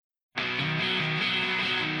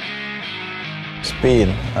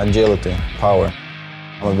Speed, agility, power.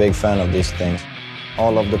 I'm a big fan of these things.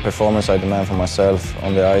 All of the performance I demand for myself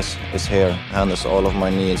on the ice is here, handles all of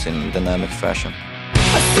my needs in dynamic fashion.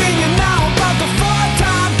 I sing you now about the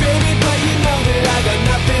four-time, baby, but you know that I got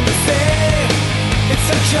nothing to say. It's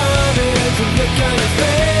so charming to look on your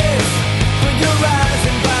face when you're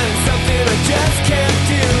rising, finding something I just can't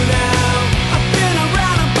do now. I've been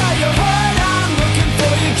around about your heart, I'm looking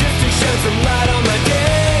for you just to shed some light on my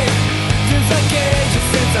day. Feels like ages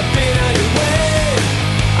since I've been on your way.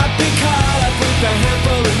 I've been caught up with a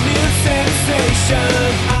handful of new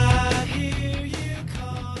sensations. I hear you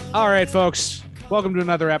call. All right, folks. Welcome to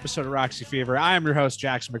another episode of Roxy Fever. I am your host,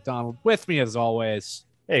 Jackson McDonald. With me, as always,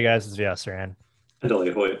 Hey guys, it's Vyas Saran. And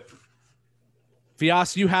Elliot Hoyt.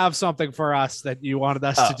 Vyas, you have something for us that you wanted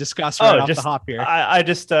us to discuss right off the hop here. I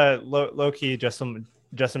just low-key Justin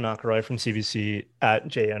McElroy from CBC at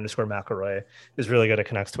J_McElroy is really good at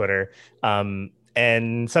Canucks Twitter.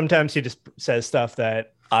 And sometimes he just says stuff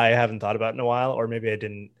that I haven't thought about in a while, or maybe I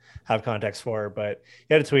didn't have context for, but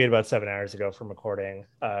he had a tweet about 7 hours ago from recording.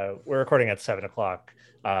 We're recording at 7 o'clock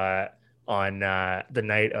on the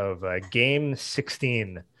night of game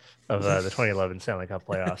 16 of the 2011 Stanley Cup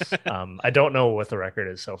playoffs. I don't know what the record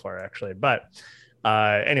is so far, actually, but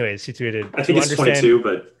anyways, he tweeted. I think it's 22,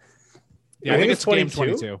 but yeah, I think it's game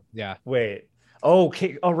 22. Yeah. Wait. Oh,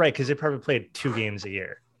 okay. Oh, right, because they probably played 2 games a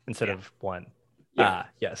year instead of 1. Yeah.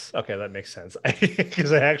 Yes. Okay, that makes sense.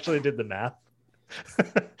 Because I actually did the math.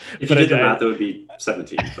 If you did the math, it would be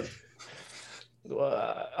 17. But...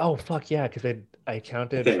 oh, fuck yeah, because I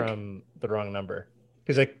counted from the wrong number.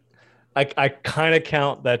 Because I kind of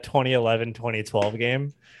count that 2011-2012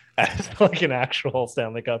 game as like an actual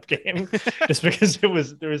Stanley Cup game, just because there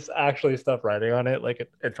was actually stuff riding on it. Like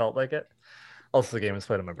it felt like it. Also, the game was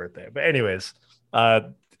played on my birthday. But anyways,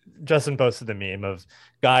 Justin posted the meme of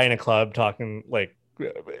guy in a club talking like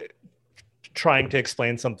trying to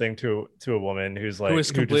explain something to a woman who's like who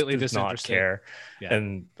is completely does not disinterested. care, Yeah.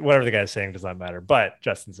 and whatever the guy's saying does not matter. But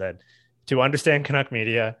Justin said, to understand Canuck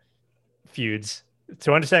media feuds,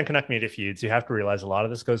 you have to realize a lot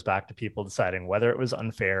of this goes back to people deciding whether it was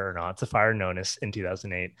unfair or not to fire Nonis in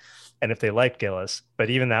 2008, and if they liked Gillis. But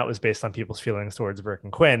even that was based on people's feelings towards Burke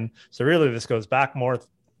and Quinn. So really, this goes back more.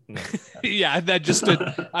 Yeah, that just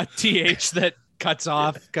a TH that cuts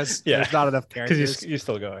off because there's not enough characters. Because you're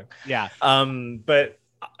still going. Yeah. But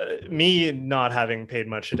me not having paid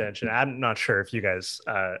much attention, I'm not sure if you guys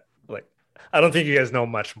I don't think you guys know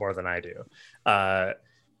much more than I do. But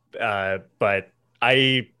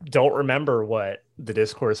I don't remember what the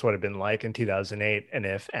discourse would have been like in 2008, and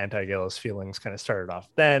if anti-Gillis feelings kind of started off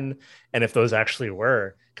then, and if those actually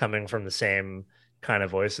were coming from the same kind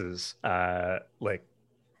of voices,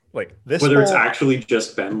 like this, whether it's actually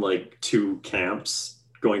just been like 2 camps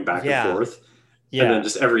going back and forth, and then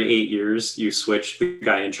just every 8 years you switch the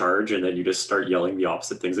guy in charge, and then you just start yelling the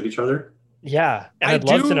opposite things at each other. Yeah, and I'd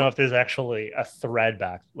love to know if there's actually a thread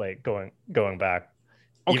back, like going back.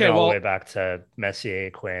 Okay, all the way back to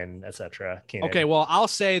Messier, Quinn, etc. Okay, well, I'll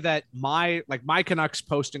say that my Canucks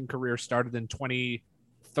posting career started in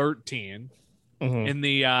 2013 in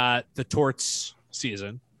the Torts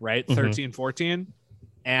season, right? 13-14.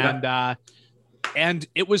 And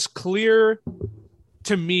it was clear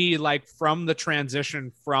to me, like from the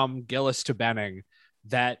transition from Gillis to Benning,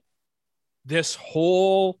 that this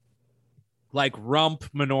whole like rump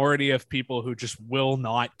minority of people who just will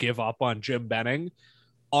not give up on Jim Benning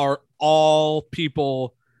are all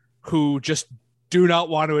people who just do not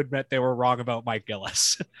want to admit they were wrong about Mike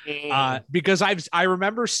Gillis. Because I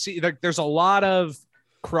remember there's a lot of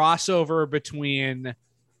crossover between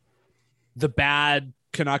the bad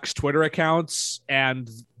Canucks Twitter accounts and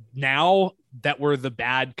now that were the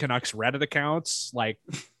bad Canucks Reddit accounts like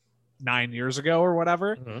 9 years ago or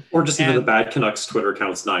whatever. Or just even the bad Canucks Twitter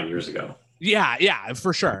accounts 9 years ago. Yeah,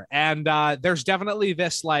 for sure. And there's definitely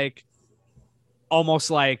this like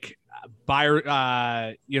almost like buyer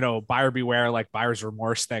beware, like buyer's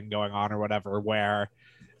remorse thing going on or whatever, where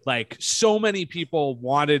like so many people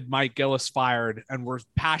wanted Mike Gillis fired and were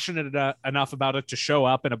passionate enough about it to show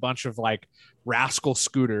up in a bunch of like rascal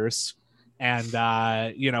scooters and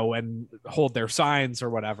and hold their signs or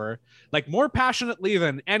whatever, like more passionately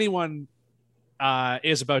than anyone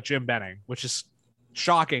is about Jim Benning, which is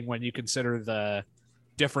shocking when you consider the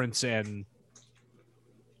difference in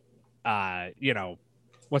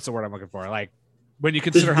what's the word I'm looking for? Like when you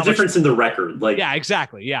consider the difference in the record, like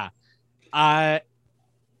exactly. Yeah.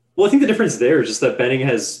 Well, I think the difference there is just that Benning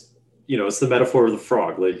has, it's the metaphor of the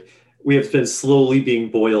frog. Like we have been slowly being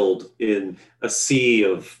boiled in a sea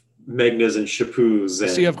of Magnas and Chapoos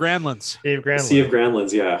and Sea of Granlands. Sea of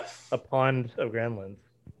Granlands, yeah. A pond of Granlands.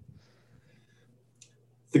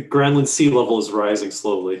 The Granland sea level is rising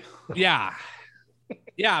slowly. Yeah.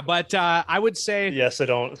 Yeah, but I would say So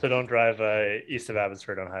don't drive east of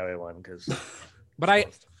Abbotsford on Highway 1 because. But I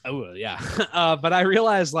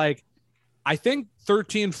realized like I think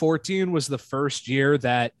 13-14 was the first year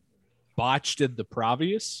that Botch did the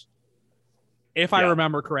Provies, if I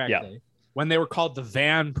remember correctly, when they were called the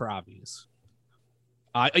Van Provies.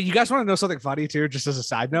 You guys want to know something funny too, just as a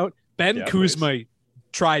side note? Ben Kuzma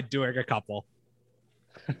tried doing a couple.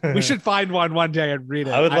 We should find one day and read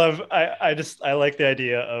it. I would love. I like the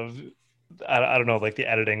idea of. I don't know, like the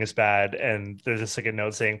editing is bad, and there's just like a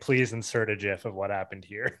note saying, "Please insert a GIF of what happened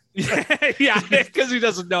here." Yeah, because he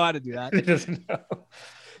doesn't know how to do that. He doesn't know.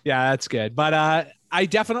 Yeah, that's good. But I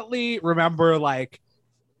definitely remember like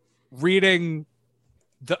reading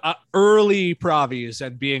the early Provies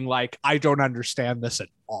and being like, I don't understand this at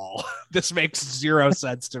all. This makes zero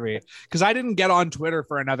sense to me because I didn't get on Twitter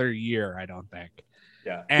for another year, I don't think.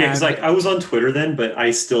 Yeah. And because like I was on Twitter then, but I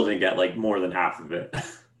still didn't get like more than half of it.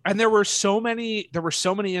 And there were so many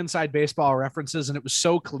inside baseball references, and it was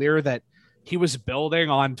so clear that he was building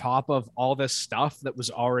on top of all this stuff that was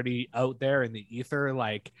already out there in the ether,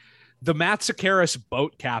 like the Matt Sakaris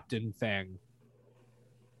boat captain thing.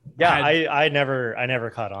 Yeah, I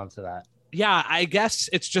never caught on to that. Yeah, I guess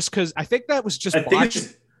it's just because I think that was just I think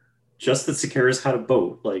it's just that Sakaris had a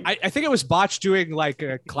boat. Like I think it was Botch doing like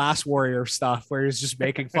a Class Warrior stuff where he's just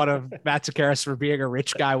making fun of Matt Sakaris for being a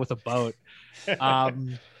rich guy with a boat.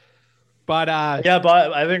 But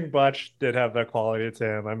I think Botch did have that quality to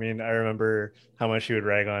him. I mean, I remember how much he would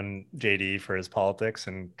rag on JD for his politics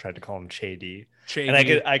and tried to call him Chady. And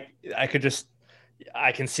I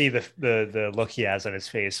can see the look he has on his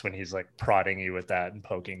face when he's like prodding you with that and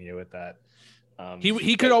poking you with that.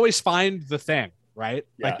 He could always find the thing, right?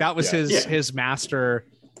 Yeah, like that was his master.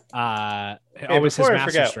 Always his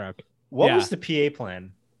master stroke. What was the PA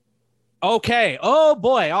plan? Okay. Oh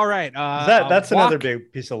boy. All right. That's another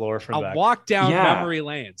big piece of lore from back. Walk down memory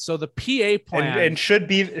lane. So the PA plan and should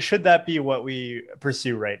that be what we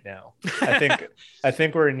pursue right now? I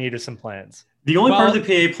think we're in need of some plans. The only part of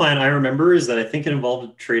the PA plan I remember is that I think it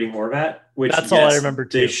involved trading Horvat, which that's all I remember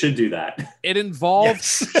too. They should do that. It involved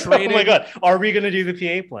trading. Oh my God. Are we going to do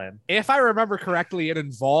the PA plan? If I remember correctly, it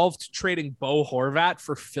involved trading Bo Horvat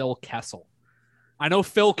for Phil Kessel. I know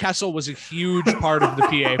Phil Kessel was a huge part of the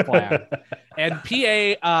PA plan. And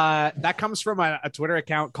PA, that comes from a Twitter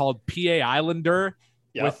account called PA Islander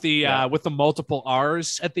with the multiple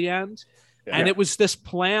R's at the end. Yeah. And it was this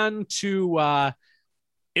plan to,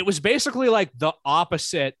 it was basically like the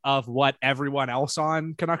opposite of what everyone else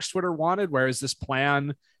on Canucks Twitter wanted, whereas this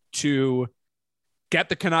plan to get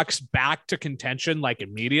the Canucks back to contention like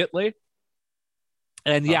immediately.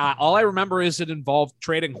 And all I remember is it involved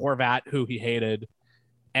trading Horvat, who he hated,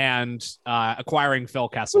 and acquiring Phil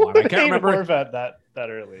Kessel. I can't remember Horvat that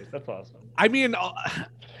early. That's awesome. I mean,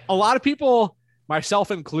 a lot of people, myself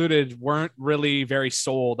included, weren't really very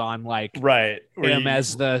sold on like him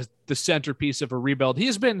as the centerpiece of a rebuild.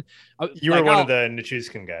 He's been. You were one of the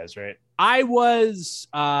Nichushkin guys, right? I was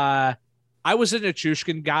a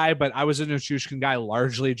Nichushkin guy, but I was a Nichushkin guy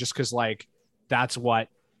largely just because like that's what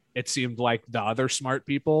it seemed like the other smart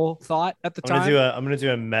people thought at the time. I'm going to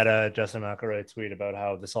do a meta Justin McElroy tweet about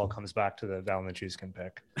how this all comes back to the Val Nichushkin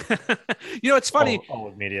pick. It's funny. All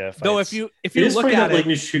of media fights. Though if you look at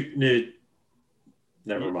it,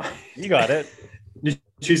 never mind. You got it.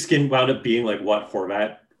 Nichushkin wound up being like what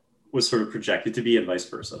Horvat was sort of projected to be, and vice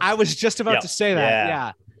versa. I was just about to say that.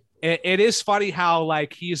 Yeah. It is funny how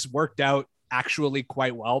like he's worked out actually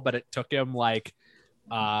quite well, but it took him like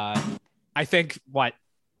I think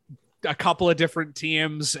a couple of different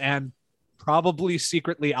teams and probably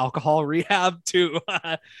secretly alcohol rehab to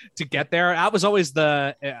get there. I was always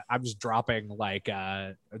I'm just dropping like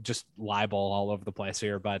just libel all over the place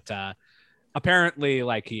here, but apparently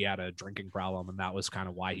like he had a drinking problem and that was kind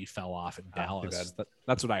of why he fell off in Dallas.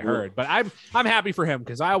 That's what I heard, but I'm happy for him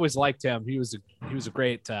because I always liked him. He was a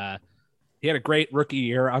great he had a great rookie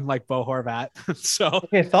year, unlike Bo Horvat. So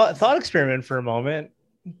okay, thought experiment for a moment.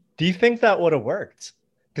 Do you think that would have worked?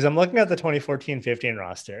 Because I'm looking at the 2014-15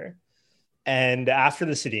 roster, and after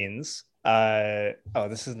the sit-ins,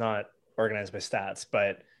 this is not organized by stats,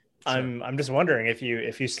 but sure. I'm just wondering if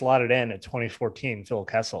you slotted in a 2014 Phil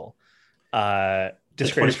Kessel,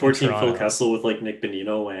 2014 Phil Kessel with like Nick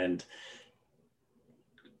Bonino and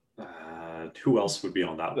who else would be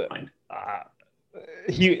on that line?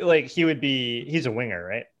 He's a winger,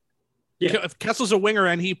 right? Yeah, Kessel's a winger,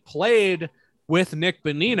 and he played with Nick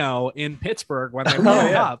Bonino in Pittsburgh when they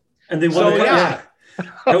went up. And they won So, the yeah.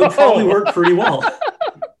 That would probably work pretty well.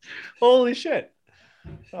 Holy shit.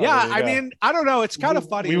 Oh, Yeah, there you I go. mean, I don't know. It's kind of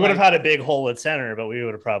funny. We would have like- had a big hole at center, but we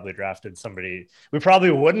would have probably drafted somebody. We probably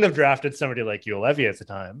wouldn't have drafted somebody like Ulevi at the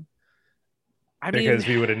time because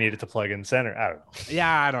we would have needed to plug in center. I don't know. Yeah,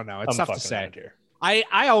 I don't know. It's tough to fucking say. around here.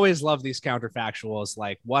 I always love these counterfactuals.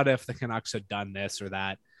 Like, what if the Canucks had done this or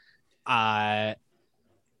that?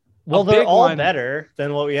 Well, A they're big all one- better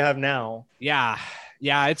than what we have now. Yeah.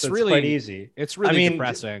 It's So it's really quite easy. It's really I mean,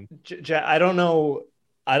 depressing. I don't know.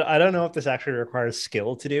 I don't know if this actually requires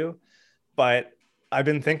skill to do, but I've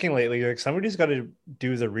been thinking lately, like somebody's got to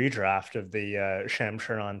do the redraft of the Sham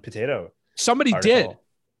Sharon potato. Somebody article. did.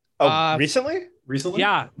 Oh, recently? Recently?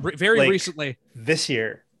 Yeah, very Like- recently. This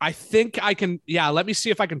year. I think I can. Yeah, let me see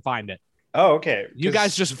if I can find it. Oh, okay. You 'Cause-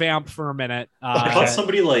 guys just vamp for a minute. I thought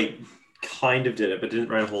somebody like kind of did it, but didn't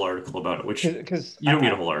write a whole article about it, which you because don't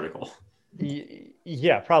need a whole article.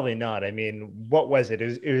 Yeah, probably not. I mean, what was it?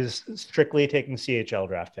 It was strictly taking CHL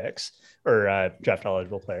draft picks or draft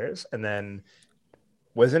eligible players, and then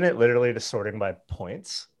wasn't it literally just sorting by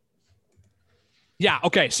points? Yeah.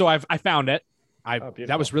 Okay. So I found it. beautiful.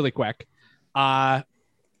 That was really quick.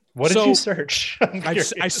 What did So, you search? I'm I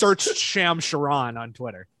curious. searced Sham Sharon on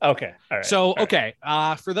Twitter. Okay. All right. So All right.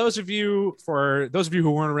 okay, for those of you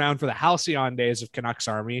who weren't around for the halcyon days of Canucks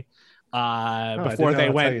Army, Oh, I didn't before know they that's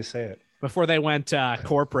how went you say it.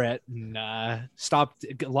 corporate and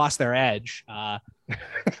lost their edge,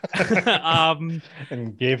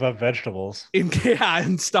 And gave up vegetables.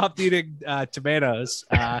 and stopped eating tomatoes,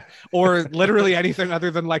 or literally anything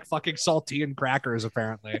other than like fucking saltine crackers,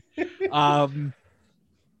 apparently.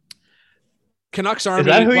 Canucks Army. Is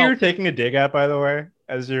that who well, you're taking a dig at, by the way,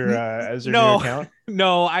 as your No. new account?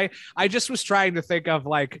 No, I just was trying to think of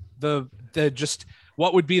like the just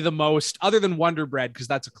what would be the most, other than Wonder Bread, because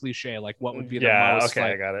that's a cliche. Like what would be the most? Okay,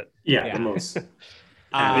 I like, got it. Yeah, Yeah. the most. The food.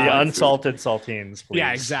 unsalted saltines, please.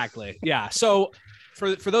 Yeah, exactly. Yeah. So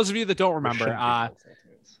for those of you that don't remember,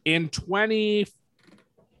 in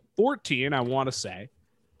 2014, I want to say,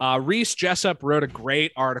 Reese Jessup wrote a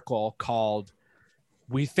great article called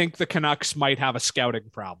 "We Think the Canucks Might Have a Scouting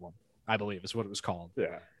Problem," I believe is what it was called.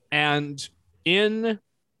 Yeah. And in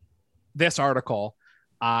this article,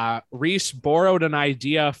 Reese borrowed an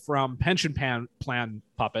idea from Pension Plan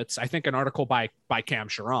Puppets, I think an article by Cam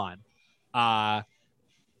Sharon,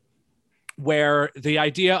 where the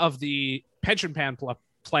idea of the Pension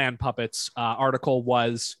Plan Puppets article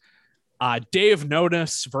was Dave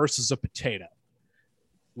Nonis versus a potato.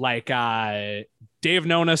 Like Dave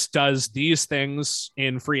Nonis does these things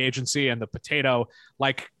in free agency, and the potato,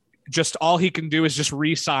 like, just all he can do is just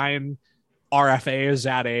re-sign RFAs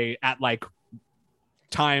at like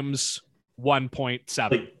times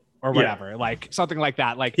 1.7 Like, or whatever, like something like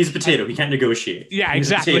that. Like he's a potato. He can't negotiate. Yeah,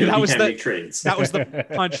 He's a exactly. potato, That he was can't the- make trades. that was the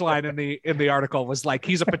punchline in the article, was like,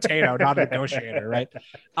 he's a potato, not a negotiator, right?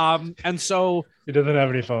 And so He doesn't have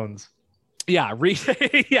any phones. yeah,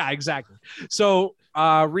 yeah, exactly. So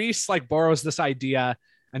Reese like borrows this idea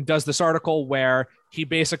and does this article where he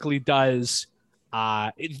basically does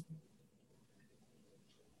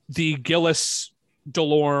the Gillis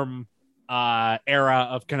Delorme era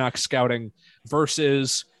of Canucks scouting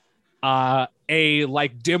versus a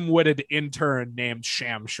like dim-witted intern named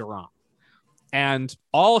Sham Sharon. And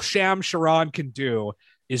all Sham Sharon can do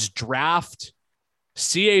is draft the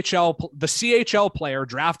CHL player,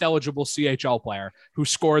 draft eligible CHL player who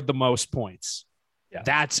scored the most points. Yeah.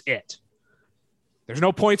 That's it. There's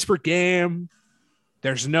no points per game.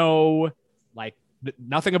 There's no like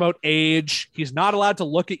nothing about age. He's not allowed to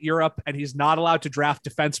look at Europe, and he's not allowed to draft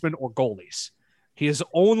defensemen or goalies. He is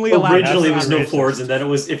only allowed. Originally, it to was draft no forwards, and then it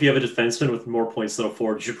was if you have a defenseman with more points than a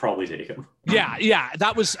forward, you should probably take him. Yeah.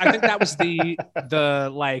 That was. I think that was the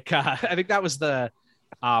like. I think that was the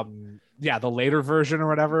the later version or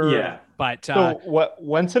whatever. Yeah. But So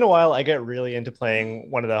once in a while, I get really into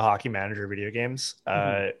playing one of the Hockey Manager video games,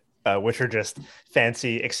 which are just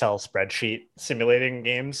fancy Excel spreadsheet simulating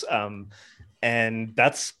games. And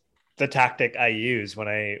that's the tactic I use when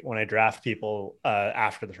I draft people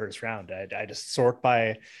after the first round. I just sort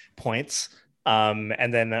by points,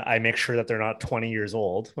 and then I make sure that they're not 20 years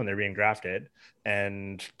old when they're being drafted,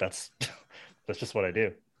 and that's just what I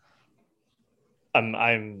do.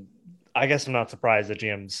 I guess I'm not surprised that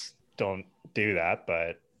GMs don't do that,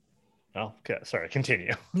 but okay, sorry,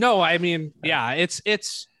 continue. no, I mean, yeah, it's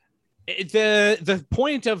the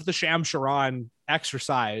point of the Sham Sharon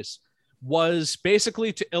exercise was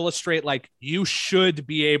basically to illustrate like you should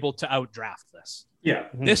be able to outdraft this. Yeah.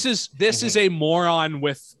 This is a moron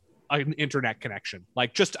with an internet connection,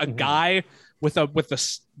 like just a guy with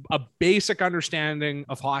a basic understanding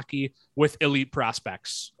of hockey with elite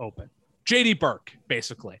prospects open. JD Burke,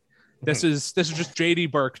 basically. This is just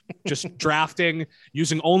JD Burke just drafting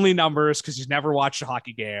using only numbers because he's never watched a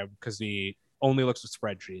hockey game because he only looks at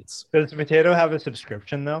spreadsheets. Does the Potato have a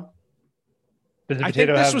subscription though? Does the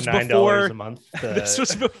Potato have $9 a month? This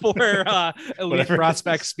was before Elite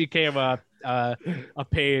Prospects became a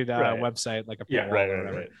paid website, like a paywall or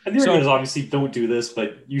whatever. And the argument is obviously don't do this,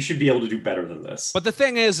 but you should be able to do better than this. But the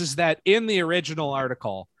thing is that in the original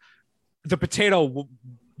article, the Potato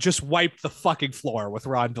just wiped the fucking floor with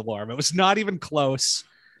Ron DeLorme. It was not even close.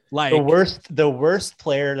 Like the worst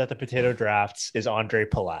player that the Potato drafts is Andre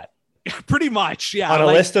Palat. Pretty much, yeah. On a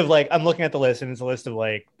list of I'm looking at the list and it's a list of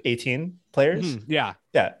 18 players. Mm-hmm, yeah.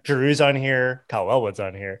 Drew's on here. Kyle Wellwood's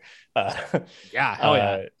on here. Hell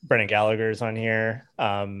yeah. Brendan Gallagher's on here.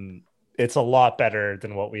 It's a lot better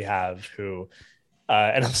than what we have.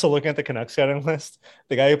 And also looking at the Canucks scouting list,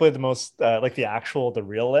 the guy who played the most, the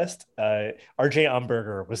real list, RJ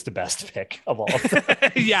Umberger was the best pick of all of them.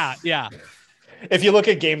 Yeah. If you look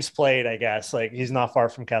at games played, I guess he's not far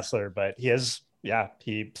from Kessler, but he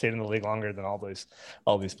stayed in the league longer than all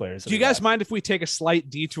these players. Do you guys mind if we take a slight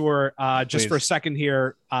detour just for a second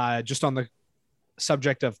here, just on the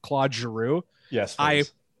subject of Claude Giroux? Yes,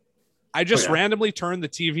 please. I just randomly turned the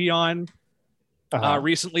TV on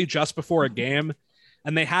recently just before a game,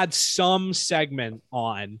 and they had some segment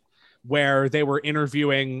on where they were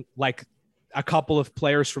interviewing like a couple of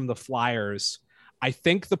players from the Flyers. I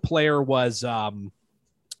think the player was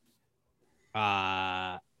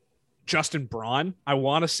Justin Braun, I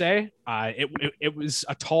want to say. It was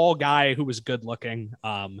a tall guy who was good looking.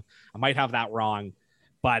 I might have that wrong.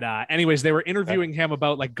 But anyways, they were interviewing him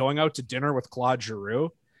about like going out to dinner with Claude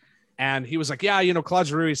Giroux. And he was like, yeah, Claude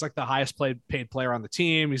Giroux, he's like the highest paid player on the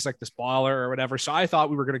team. He's like this baller or whatever. So I thought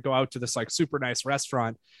we were going to go out to this like super nice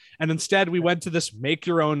restaurant. And instead we went to this make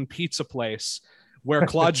your own pizza place where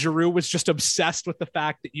Claude Giroux was just obsessed with the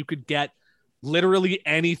fact that you could get literally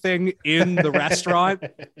anything in the restaurant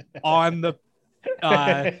on the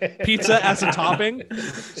pizza as a topping.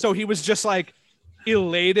 So he was just like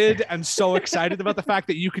elated and so excited about the fact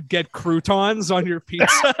that you could get croutons on your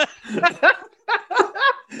pizza.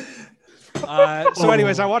 So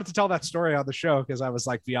anyways, I wanted to tell that story on the show because I was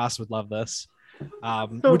like, Vyas would love this.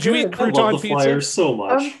 Would you eat crouton pizza? So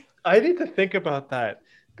much. I need to think about that.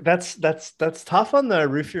 That's tough on the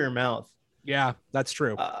roof of your mouth. Yeah, that's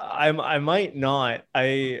true. I might not.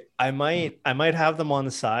 I might have them on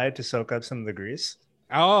the side to soak up some of the grease.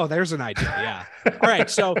 Oh, there's an idea. Yeah. All right.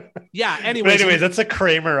 So yeah. Anyways, that's a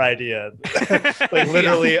Kramer idea. Like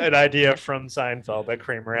literally an idea from Seinfeld that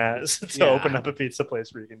Kramer has to open up a pizza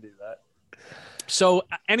place where you can do that. So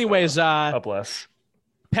anyways, God bless.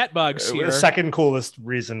 Pet bugs here. The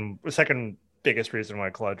second biggest reason why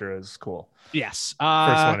Claude Giroux is cool. Yes.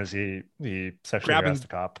 First one is he sexually harassed the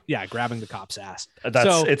cop. Yeah, grabbing the cop's ass.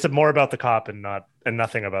 It's more about the cop and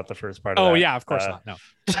nothing about the first part of that. Oh yeah, of course not. No.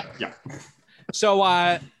 Yeah. So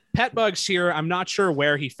Pet bugs here, I'm not sure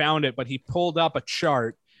where he found it, but he pulled up a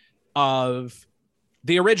chart of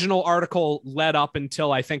the original article led up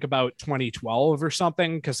until I think about 2012 or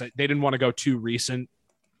something, because they didn't want to go too recent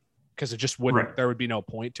because it just wouldn't, there would be no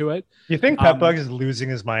point to it. You think Pet Bugs is losing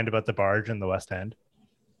his mind about the barge in the West End?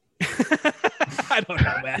 I don't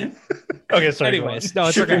know, man. Okay, sorry. Anyways, no,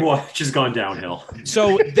 it's shipping watch has gone downhill.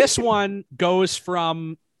 So this one goes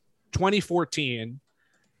from 2014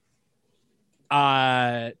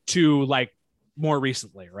 to like more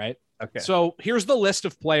recently, right? Okay. So here's the list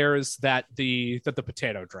of players that the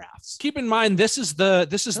Potato drafts. Keep in mind this is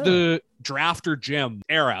the drafter Jim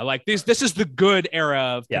era. Like this is the good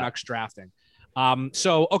era of Canucks drafting.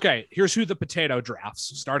 So okay, here's who the Potato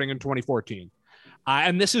drafts starting in 2014.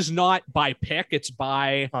 And this is not by pick, it's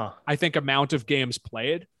by I think amount of games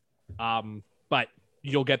played. But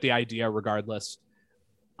you'll get the idea regardless.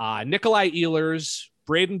 Nikolai Ehlers,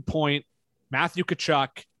 Braden Point, Matthew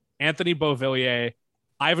Tkachuk, Anthony Beauvillier,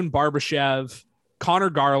 Ivan Barbashev,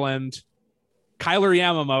 Connor Garland, Kyler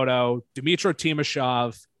Yamamoto, Dmytro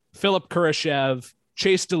Timashov, Philip Kurashev,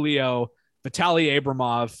 Chase DeLeo, Vitaly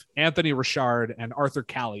Abramov, Anthony Richard, and Arthur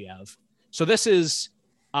Kaliev. So this is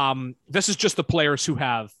just the players who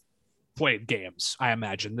have played games, I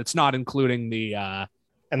imagine. That's not including the and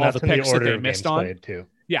all that's the picks that they missed on. Played too.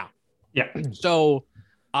 Yeah. Yeah. So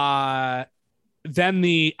then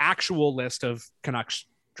the actual list of Canucks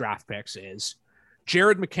draft picks is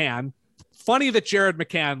Jared McCann. Funny that Jared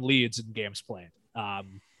McCann leads in games played.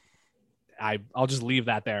 I'll just leave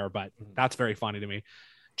that there, but that's very funny to me.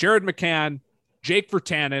 Jared McCann, Jake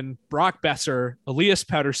Virtanen, Brock Besser, Elias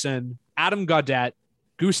Pettersson, Adam Gaudette,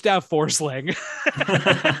 Gustav Forsling,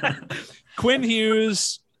 Quinn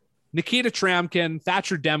Hughes, Nikita Tramkin,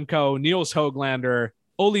 Thatcher Demko, Niels Höglander,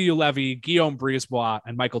 Oli Ulevi, Guillaume Brisebois,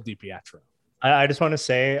 and Michael DiPietro. I just want to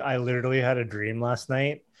say I literally had a dream last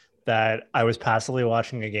night that I was passively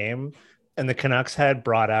watching a game and the Canucks had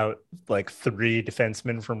brought out like 3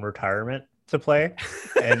 defensemen from retirement to play.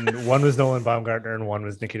 And one was Nolan Baumgartner and one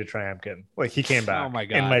was Nikita Tryamkin. Like he came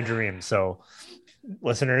back in my dream. So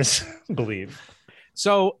listeners, believe.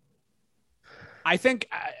 So I think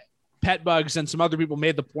Pet Bugs and some other people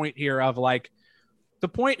made the point here of like, the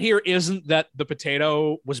point here isn't that the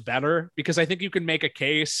potato was better, because I think you can make a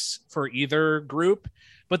case for either group,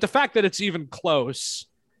 but the fact that it's even close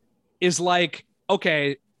is like,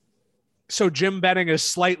 okay, so Jim Benning is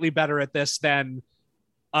slightly better at this than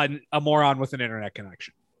a moron with an internet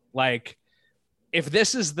connection. Like, if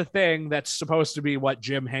this is the thing that's supposed to be what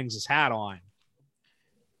Jim hangs his hat on,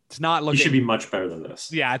 it's not looking. He should be much better than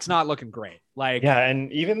this. Yeah, it's not looking great. Like, yeah,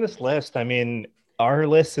 and even this list, I mean, our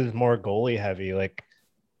list is more goalie heavy. Like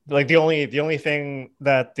the only thing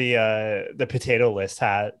that the potato list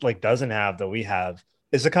doesn't have that we have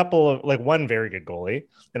is a couple of like one very good goalie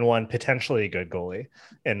and one potentially good goalie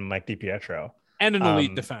in Mike DiPietro and an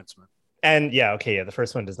elite defenseman. And the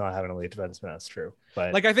first one does not have an elite defenseman. That's true.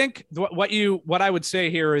 But like, I think what I would say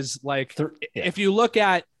here is like, if you look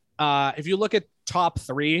at top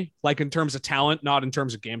 3, like in terms of talent, not in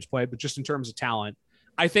terms of games played, but just in terms of talent,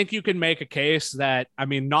 I think you can make a case that, I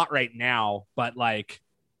mean, not right now, but like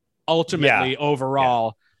ultimately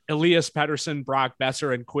overall, Elias Pettersson, Brock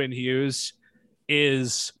Besser, and Quinn Hughes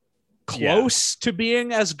is close to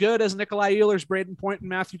being as good as Nikolai Ehlers, Braden Point, and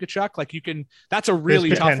Matthew Tkachuk. Like that's a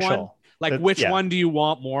really tough one. Like which one do you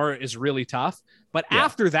want more is really tough. But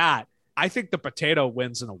after that, I think the potato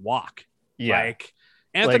wins in a walk. Yeah. Like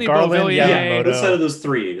Anthony Garland, Beauvillier. Outside of those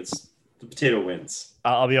 3, it's the potato wins.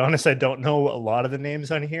 I'll be honest, I don't know a lot of the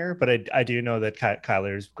names on here, but I do know that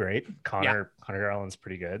Kyler's great. Connor Garland's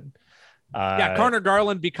pretty good. Connor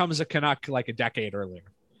Garland becomes a Canuck like a decade earlier.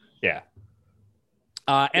 Yeah.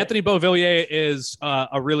 Anthony Beauvillier is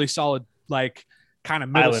a really solid, like kind of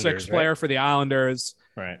middle six player for the Islanders.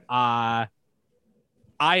 Right. I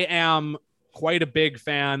am quite a big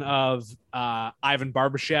fan of Ivan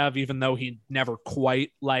Barbashev, even though he never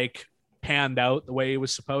quite like panned out the way he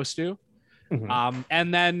was supposed to. Mm-hmm.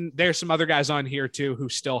 And then there's some other guys on here too who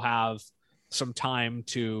still have some time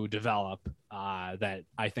to develop that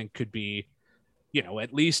I think could be,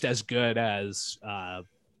 at least as good as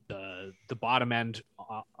the bottom end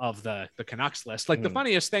of the Canucks list. Like the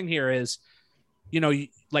funniest thing here is,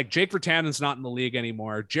 like Jake Virtanen's not in the league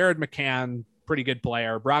anymore. Jared McCann, pretty good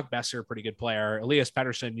player. Brock Besser, pretty good player. Elias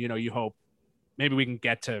Pettersson, you hope maybe we can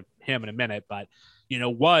get to him in a minute, but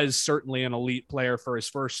was certainly an elite player for his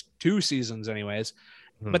first 2 seasons anyways.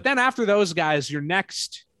 But then after those guys, your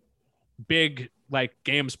next big like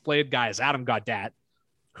games played guy is Adam Gaudette,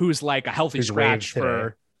 who's like a healthy scratch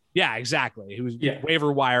for exactly. Who's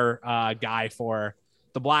waiver wire guy for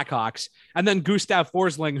the Blackhawks, and then Gustav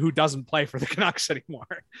Forsling, who doesn't play for the Canucks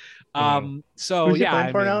anymore. So who's he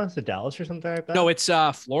playing for now? Is it Dallas or something like that? No, it's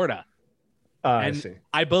Florida. I see.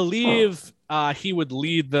 I believe he would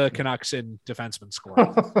lead the Canucks in defenseman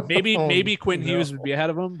scoring. Maybe Quinn Hughes would be ahead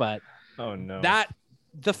of him, but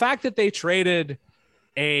the fact that they traded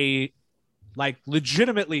a like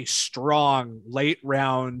legitimately strong late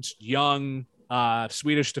round young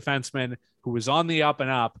Swedish defenseman who was on the up and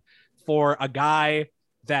up for a guy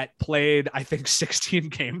that played, I think, 16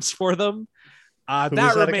 games for them.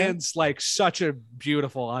 That remains like such a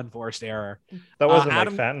beautiful unforced error. That wasn't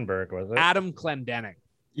Adam Fattenberg, was it? Adam Clendenning.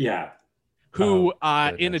 Yeah. Who,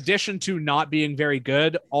 in addition to not being very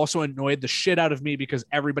good, also annoyed the shit out of me because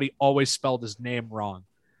everybody always spelled his name wrong.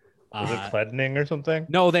 Was it Clendening or something?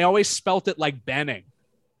 No, they always spelt it like Benning.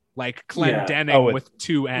 Like Clendenning with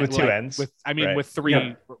 2 N's. With 2 N's. With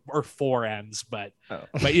 3 or 4 N's, but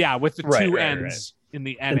yeah, with the 2 N's in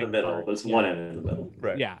the N. In the middle. There's 1 N in the middle.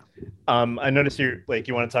 Right. Yeah. I noticed you want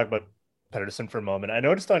to talk about Pettersson for a moment. I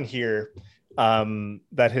noticed on here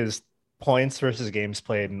that his points versus games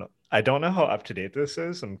played, and I don't know how up to date this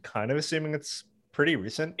is. I'm kind of assuming it's pretty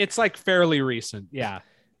recent. It's like fairly recent. Yeah.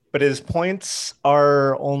 But his points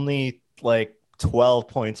are only like 12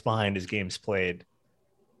 points behind his games played,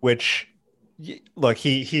 which look,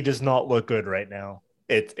 he does not look good right now.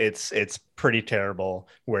 It's pretty terrible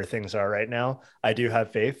where things are right now. I do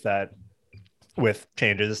have faith that with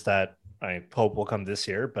changes that I hope will come this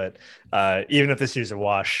year, but even if this year's a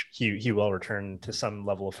wash, he will return to some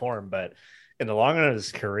level of form. But in the long run of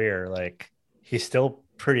his career, like he's still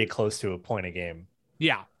pretty close to a point a game.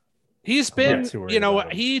 Yeah. He's been,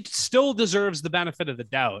 he still deserves the benefit of the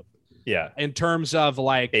doubt. Yeah. In terms of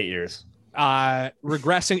like 8 years.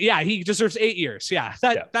 Regressing. Yeah, he deserves 8 years. Yeah.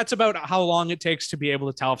 That's about how long it takes to be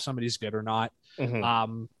able to tell if somebody's good or not.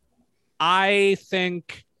 Mm-hmm. I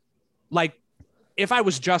think like if I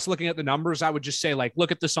was just looking at the numbers, I would just say like,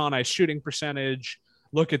 look at this on ice shooting percentage,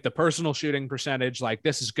 look at the personal shooting percentage. Like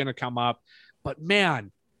this is going to come up, but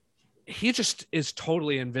man, he just is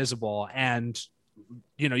totally invisible. And,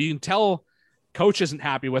 you can tell coach isn't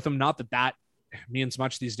happy with him. Not that means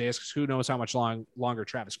much these days, because who knows how much longer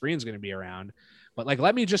Travis Green's going to be around. But like,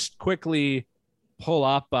 let me just quickly pull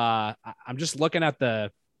up. I'm just looking at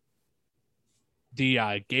the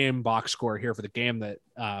game box score here for the game that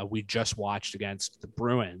we just watched against the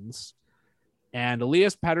Bruins. And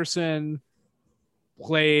Elias Pettersson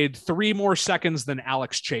played 3 more seconds than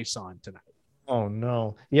Alex Chiasson tonight. Oh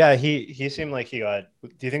no. Yeah, he seemed like he got. Do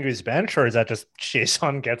you think he was benched, or is that just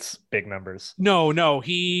Chiasson gets big numbers? No,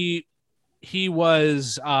 he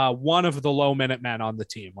was one of the low minute men on the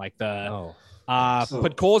team. Like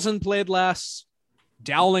Podkolzin played less,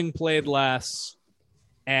 Dowling played less,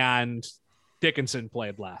 and Dickinson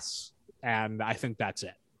played less. And I think that's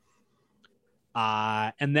it.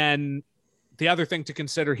 And then the other thing to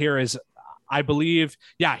consider here is, I believe,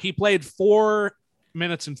 he played 4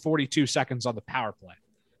 minutes and 42 seconds on the power play.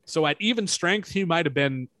 So at even strength, he might have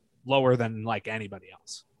been lower than like anybody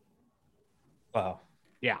else. Wow.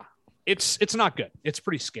 Yeah. It's not good. It's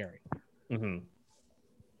pretty scary. Mm-hmm.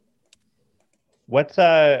 What's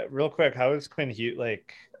real quick, how is Quinn Hughes?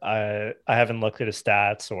 Like, I haven't looked at his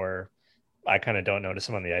stats, or I kind of don't notice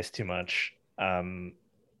him on the ice too much,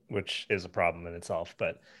 which is a problem in itself.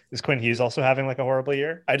 But is Quinn Hughes also having like a horrible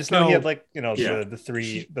year? I just know he had like, the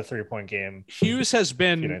 3-point game. Hughes has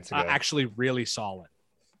been actually really solid.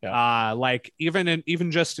 Yeah. Like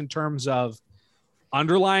even just in terms of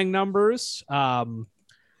underlying numbers,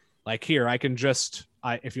 like here, I can just,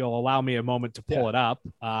 if you'll allow me a moment to pull it up.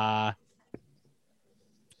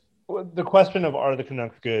 The question of are the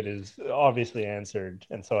Canucks good is obviously answered.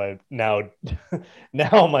 And so now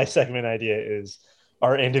my segment idea is,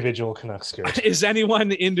 are individual Canucks good? Is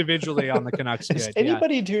anyone individually on the Canucks good? Is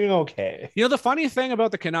anybody doing okay? The funny thing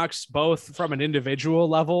about the Canucks, both from an individual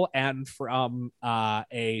level and from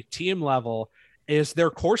a team level, is their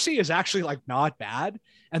Corsi is actually like not bad.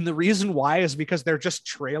 And the reason why is because they're just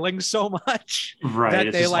trailing so much. Right. That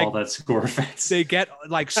it's they just like all that score effects. They get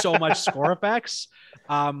like so much score effects.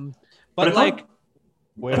 But like,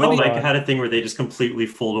 I had a thing where they just completely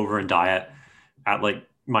fold over and die at like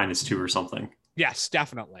 -2 or something. Yes,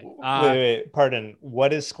 definitely. Wait, pardon.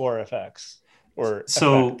 What is score effects or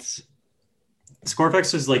effects? Score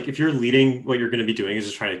effects is like if you're leading, what you're going to be doing is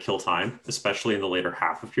just trying to kill time, especially in the later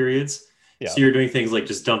half of periods. Yeah. So you're doing things like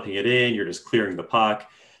just dumping it in, you're just clearing the puck.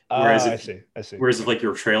 Whereas I see. Whereas if like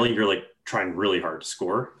you're trailing, you're like trying really hard to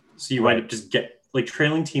score. So you wind up just like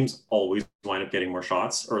trailing teams always wind up getting more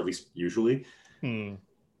shots, or at least usually.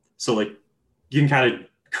 So like you can kind of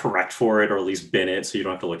correct for it, or at least bin it, so you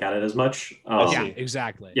don't have to look at it as much. Yeah,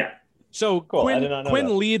 exactly. Yeah. So cool.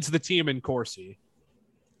 Quinn leads the team in Corsi,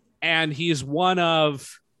 and he's one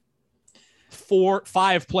of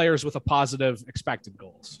 4-5 players with a positive expected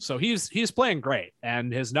goals. So he's playing great,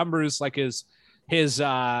 and his numbers, like his he's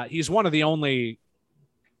one of the only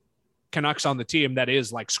Canucks on the team that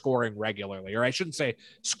is like scoring regularly, or I shouldn't say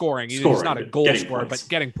scoring. He's not a goal scorer, but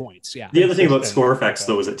getting points. Yeah. The other thing about score effects,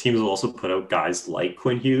 though, is that teams will also put out guys like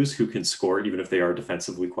Quinn Hughes who can score even if they are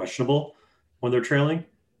defensively questionable when they're trailing.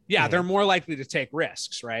 Yeah, they're more likely to take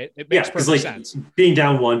risks, right? It makes perfect sense. Being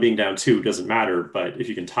down 1, being down 2 doesn't matter, but if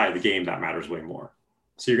you can tie the game, that matters way more.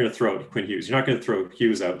 So you're going to throw out Quinn Hughes. You're not going to throw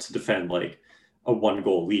Hughes out to defend like a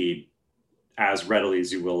 1-goal lead as readily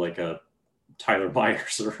as you will like a Tyler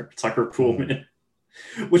Myers or Tucker Poolman,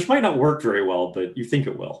 which might not work very well, but you think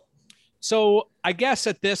it will. So I guess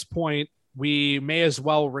at this point, we may as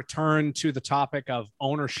well return to the topic of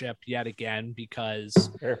ownership yet again,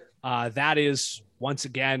 because that is once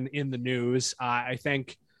again in the news. I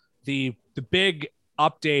think the big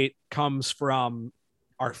update comes from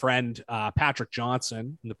our friend Patrick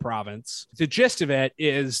Johnson in the province. The gist of it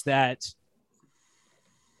is that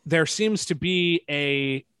there seems to be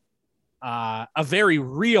a very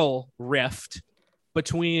real rift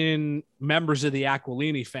between members of the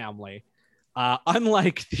Aquilini family.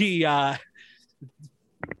 Unlike the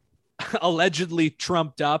allegedly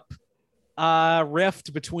trumped up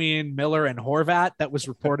rift between Miller and Horvat that was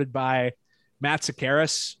reported by Matt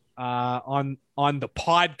Sakaris on the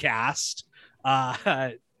podcast,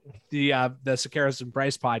 the Sakaris and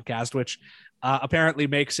Bryce podcast, which apparently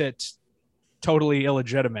makes it totally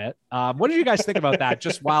illegitimate. What did you guys think about that?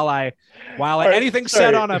 Just while I right, anything sorry,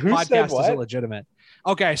 said on a who said podcast is what? illegitimate.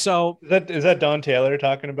 Okay, so Is that Don Taylor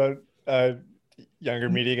talking about younger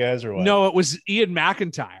media guys or what? no, it was Ian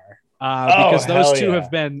McIntyre. Because those hell two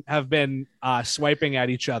yeah. have been swiping at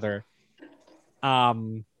each other.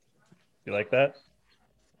 You like that?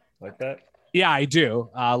 Like that? Yeah, I do.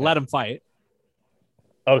 Let them fight.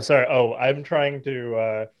 Oh, sorry. Oh, I'm trying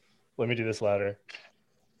to. Let me do this louder.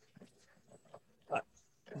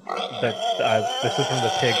 This is from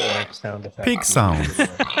the pig orange sound effect. Pig sound.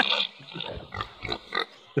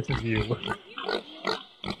 This is you.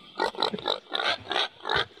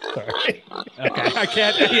 Sorry. Okay, I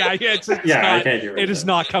can't. Yeah, it's not, I can't hear it. It is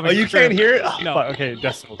not Oh, coming. you through. can't hear it? Oh, No. fuck. Okay,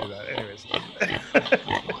 Justin will do that. Anyways.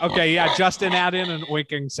 Okay, yeah, Justin, add in an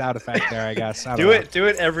winking sound effect there, I guess. I don't Do know. it. Do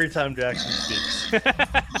it every time Jackson speaks.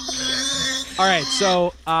 All right,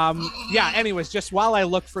 so yeah. Anyways, just while I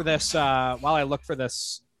look for this,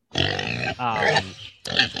 Just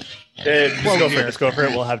Quote go for here. it. Just go for it.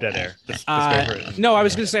 We'll have dead air. Just go for it. no, I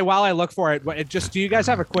was going to say while I look for it, do you guys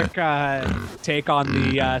have a quick take on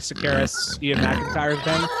the Sakaris Ian McIntyre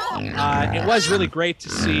thing? It was really great to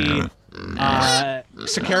see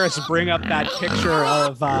Sakaris bring up that picture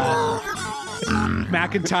of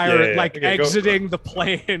McIntyre Yeah. Okay, go. exiting the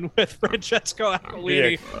plane with Francesco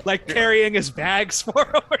Aquilini, carrying his bags for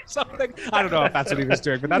him or something. I don't know if that's what he was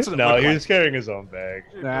doing, but that's what it No, looked he like. was carrying his own bag.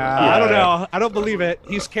 I don't know. I don't believe it.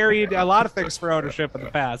 He's carried a lot of things for ownership in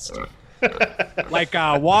the past, like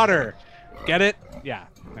water. Get it? Yeah.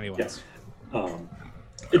 Anyways. Yes.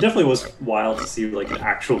 It definitely was wild to see like an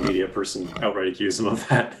actual media person outright accuse him of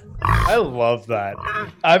that. I love that.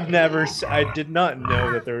 I did not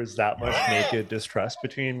know that there was that much naked distrust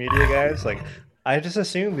between media guys. Like, I just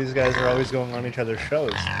assumed these guys are always going on each other's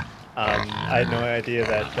shows. I had no idea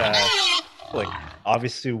that,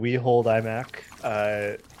 obviously we hold IMAC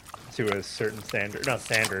to a certain standard, not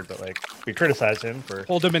standard, but like we criticize him for.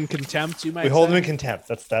 Hold him in contempt, you might We hold say. him in contempt.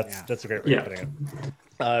 That's a great way of putting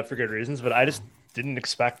it. For good reasons, but I just didn't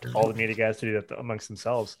expect all the media guys to do that amongst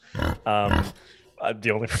themselves.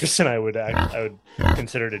 The only person I would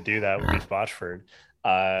consider to do that would be Botchford.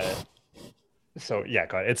 So yeah,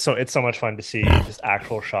 God, it's so much fun to see just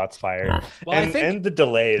actual shots fired, Well, I think- and the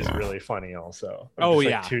delay is really funny also. Oh,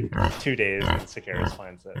 Just, like, two days and Sakaris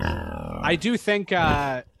finds it. I do think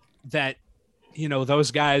that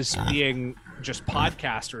those guys being just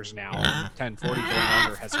podcasters now, 1040 going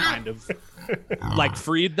under, has kind of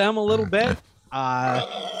freed them a little bit.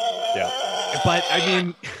 Yeah. But I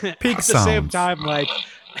mean, Pig at the same sounds. time,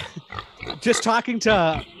 just talking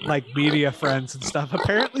to media friends and stuff,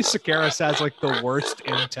 apparently Sakaris has the worst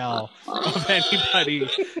intel of anybody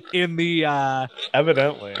in the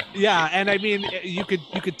Evidently. yeah, and I mean you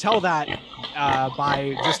could tell that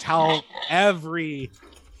by just how every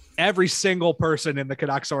single person in the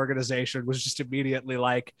Canucks organization was just immediately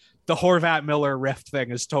like, the Horvat Miller Rift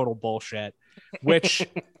thing is total bullshit, which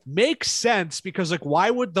makes sense because why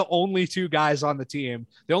would the only two guys on the team,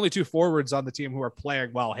 the only two forwards on the team who are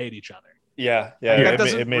playing well, hate each other? Yeah. That It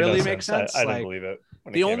doesn't made really no make sense. I didn't believe it.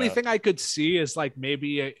 when it The came only out. thing I could see is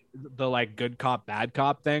maybe the good cop bad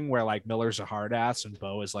cop thing where Miller's a hard ass and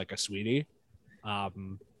Bo is a sweetie. Yeah,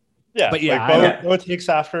 But yeah, Bo takes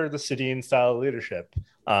after the Sedin style of leadership.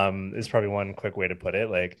 Is probably one quick way to put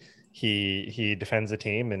it. He defends the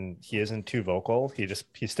team and he isn't too vocal.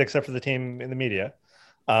 He sticks up for the team in the media.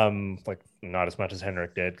 Not as much as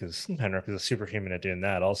Henrik did, because Henrik is a superhuman at doing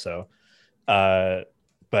that also. And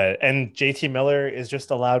JT Miller is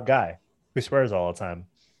just a loud guy who swears all the time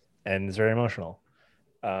and is very emotional.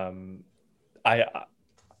 I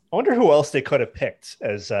wonder who else they could have picked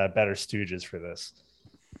as better stooges for this.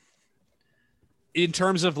 In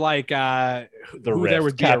terms of who there Rift,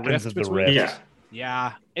 would be a captains rift of the between. Rift.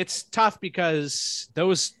 Yeah, it's tough because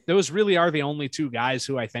those really are the only two guys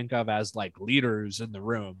who I think of as leaders in the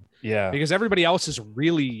room, Yeah. because everybody else is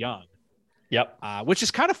really young. Yep. Which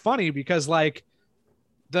is kind of funny because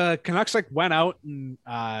the Canucks went out and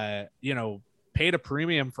paid a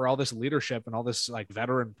premium for all this leadership and all this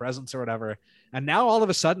veteran presence or whatever, and now all of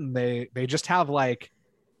a sudden they just have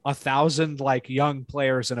 1,000 young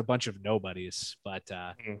players and a bunch of nobodies. But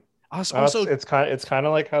also it's kind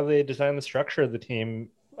of like how they designed the structure of the team,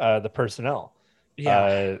 the personnel.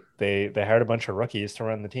 yeah, They hired a bunch of rookies to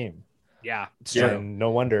run the team. yeah, it's Yeah. true. And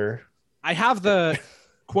no wonder. I have the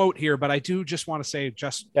quote here, but I do just want to say,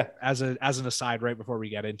 just Yeah. as an aside, right before we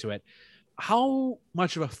get into it, how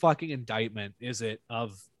much of a fucking indictment is it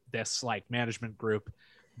of this management group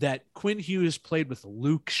that Quinn Hughes played with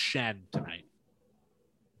Luke Shen tonight?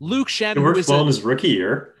 Luke Shen, It who worked is well in his rookie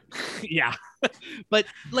year. Yeah. But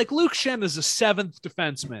like Luke Shen is a 7th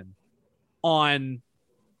defenseman on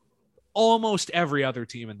almost every other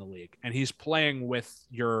team in the league. And he's playing with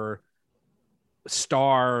your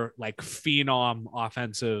star, like phenom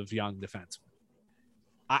offensive young defenseman.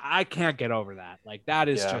 I can't get over that. Like that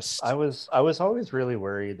is just. I was always really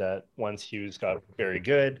worried that once Hughes got very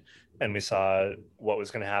good and we saw what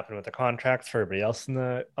was going to happen with the contracts for everybody else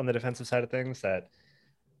on the defensive side of things,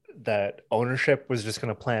 that ownership was just going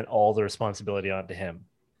to plant all the responsibility onto him.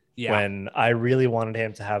 Yeah. When I really wanted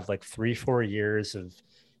him to have like 3-4 years of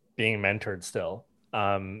being mentored still,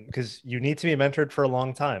 because you need to be mentored for a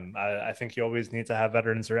long time. I think you always need to have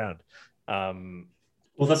veterans around. Well,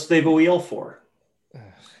 that's what they've OEL for.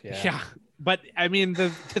 Yeah. But I mean, the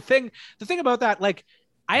thing about that, like,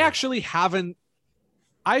 I've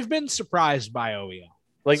been surprised by OEL.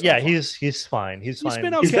 Like, so yeah, far. he's fine. He's fine.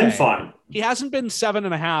 been okay. He's been fine. He hasn't been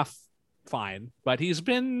 7.5 fine, but he's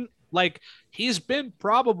been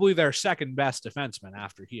probably their second best defenseman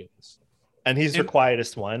after Hughes. And he's their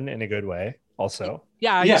quietest one in a good way also.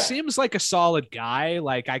 Yeah, he seems like a solid guy.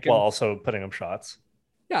 Like I can. While also putting up shots.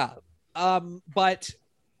 Yeah. But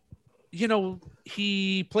you know,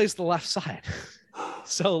 he plays the left side.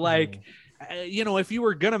 So like, you know, if you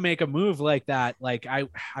were going to make a move like that, like I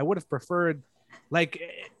would have preferred, like,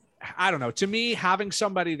 I don't know, to me, having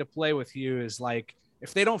somebody to play with you is like,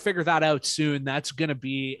 if they don't figure that out soon, that's going to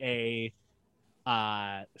be a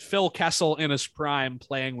Phil Kessel in his prime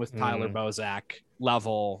playing with Tyler Bozak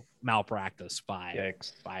level malpractice by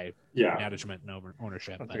management and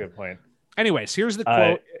ownership. That's a good point. Anyways, here's the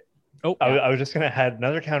quote. I was just going to add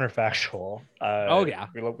another counterfactual.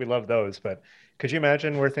 We love those, but could you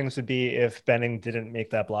imagine where things would be if Benning didn't make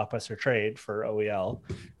that blockbuster trade for OEL,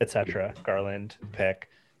 etc., Garland, pick,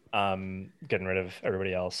 getting rid of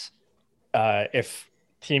everybody else? If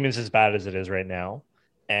team is as bad as it is right now,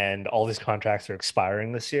 and all these contracts are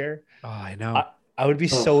expiring this year, I know. I would be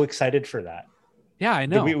so excited for that. Yeah, I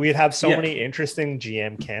know. We'd have so many interesting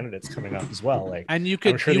GM candidates coming up as well. Like, and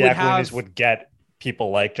I'm sure the Aquilinis would get people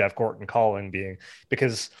like Jeff Gorton calling,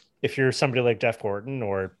 because if you're somebody like Jeff Gorton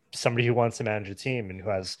or somebody who wants to manage a team and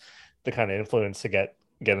who has the kind of influence to get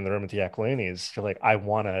in the room with the Aquilinis, you're like,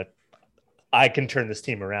 I can turn this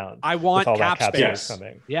team around. I want all cap space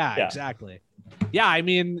coming. Yeah, exactly. Yeah, I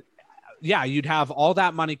mean, yeah, you'd have all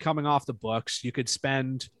that money coming off the books. You could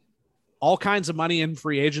spend all kinds of money in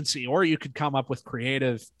free agency, or you could come up with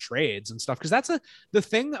creative trades and stuff. Because that's the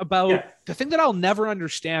thing that I'll never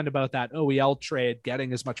understand about that OEL trade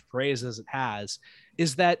getting as much praise as it has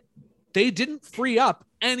is that they didn't free up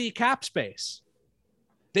any cap space.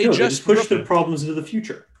 They just pushed their problems into the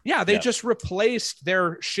future. Yeah, they just replaced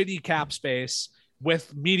their shitty cap space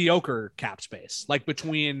with mediocre cap space, like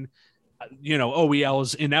between, you know,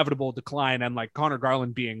 OEL's inevitable decline and like Connor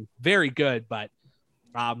Garland being very good, but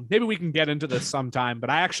maybe we can get into this sometime, but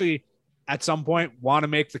I actually at some point want to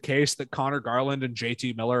make the case that Connor Garland and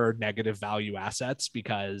JT Miller are negative value assets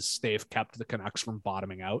because they've kept the Canucks from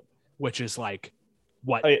bottoming out, which is like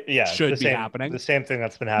what should be happening. The same thing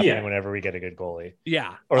that's been happening whenever we get a good goalie.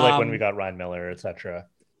 Yeah. Or like when we got Ryan Miller, etc.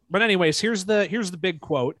 But anyways, here's the big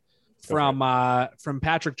quote from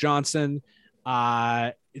Patrick Johnson.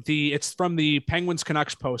 It's from the Penguins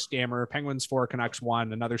Canucks post gamer. Penguins 4, Canucks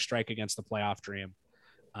 1, another strike against the playoff dream.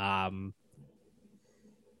 Under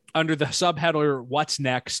the subheader, "What's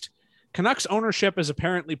next?" Canucks ownership is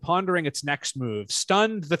apparently pondering its next move,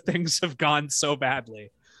 stunned that things have gone so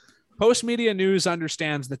badly. Post Media News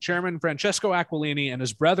understands that Chairman Francesco Aquilini and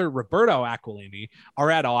his brother Roberto Aquilini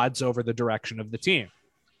are at odds over the direction of the team.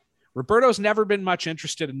 Roberto's never been much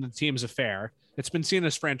interested in the team's affair. It's been seen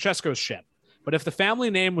as Francesco's ship. But if the family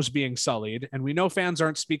name was being sullied, and we know fans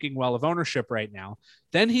aren't speaking well of ownership right now,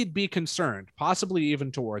 then he'd be concerned, possibly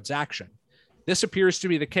even towards action. This appears to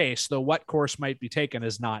be the case, though what course might be taken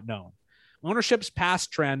is not known. Ownership's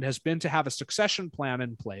past trend has been to have a succession plan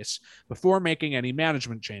in place before making any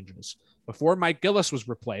management changes. Before Mike Gillis was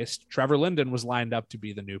replaced, Trevor Linden was lined up to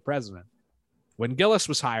be the new president. When Gillis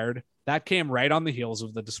was hired, that came right on the heels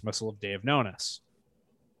of the dismissal of Dave Nonis.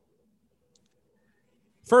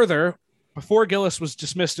 Further, before Gillis was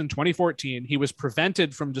dismissed in 2014, he was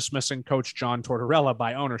prevented from dismissing coach John Tortorella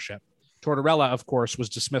by ownership. Tortorella, of course, was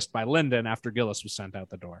dismissed by Linden after Gillis was sent out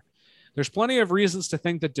the door. There's plenty of reasons to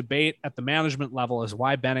think that debate at the management level is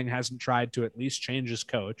why Benning hasn't tried to at least change his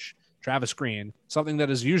coach, Travis Green, something that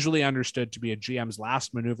is usually understood to be a GM's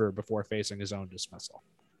last maneuver before facing his own dismissal.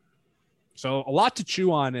 So a lot to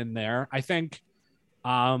chew on in there. I think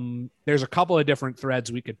there's a couple of different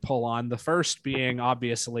threads we could pull on. The first being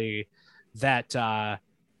obviously that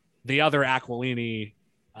the other Aquilini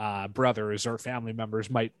brothers or family members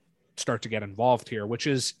might start to get involved here, which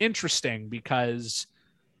is interesting because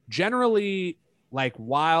generally, like,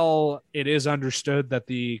 while it is understood that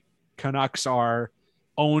the Canucks are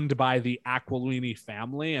owned by the Aquilini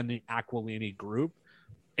family and the Aquilini group,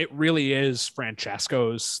 it really is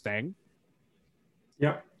Francesco's thing.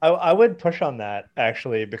 Yeah. I would push on that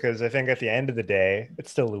actually, because I think at the end of the day, it's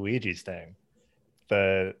still Luigi's thing.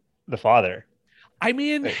 The father. I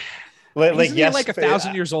mean, like isn't yes, he like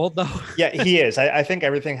 1,000 years old though? Yeah, he is. I think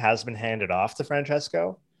everything has been handed off to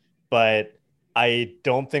Francesco, but I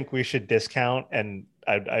don't think we should discount, and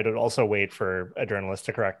I'd also wait for a journalist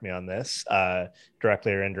to correct me on this,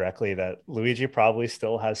 directly or indirectly, that Luigi probably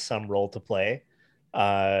still has some role to play,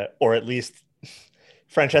 or at least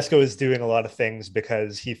Francesco is doing a lot of things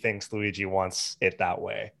because he thinks Luigi wants it that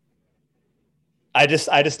way. I just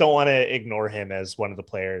don't want to ignore him as one of the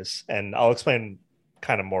players, and I'll explain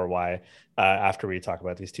kind of more why after we talk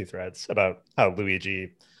about these two threads about how Luigi's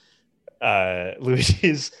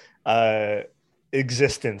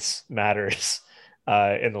existence matters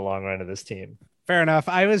in the long run of this team. Fair enough.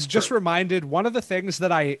 I was just reminded one of the things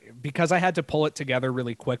that because I had to pull it together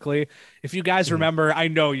really quickly. If you guys remember, I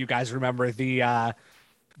know you guys remember the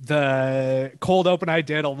cold open I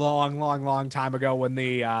did a long time ago when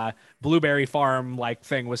the blueberry farm like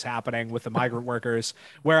thing was happening with the migrant workers,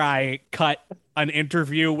 where I cut an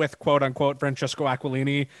interview with quote unquote Francesco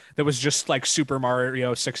Aquilini that was just like Super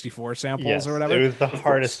Mario 64 samples or whatever. It was the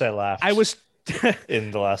hardest I laughed. I was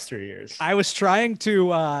in the last 3 years. I was trying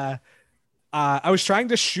to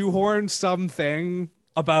shoehorn something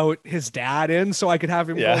about his dad in so I could have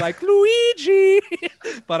him go like Luigi,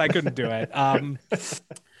 but I couldn't do it.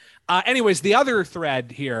 Anyways, the other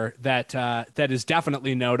thread here that is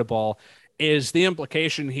definitely notable is the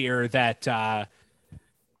implication here that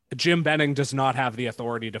Jim Benning does not have the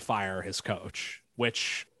authority to fire his coach,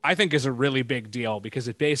 which I think is a really big deal because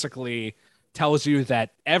it basically tells you that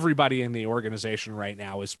everybody in the organization right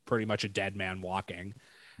now is pretty much a dead man walking.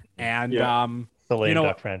 And the lame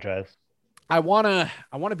duck franchise. I want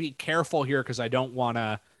to be careful here because I don't want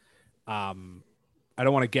to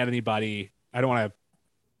get anybody. I don't want to,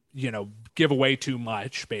 give away too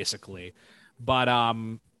much basically. But,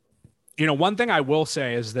 one thing I will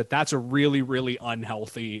say is that that's a really, really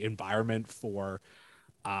unhealthy environment for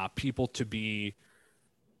people to be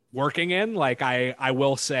working in. Like I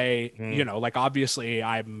will say, like obviously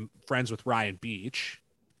I'm friends with Ryan Beach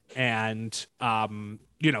and,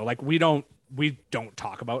 like we don't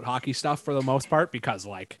talk about hockey stuff for the most part because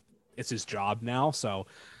like it's his job now. So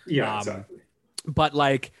exactly. But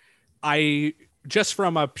like I just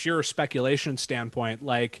from a pure speculation standpoint,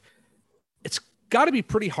 like it's got to be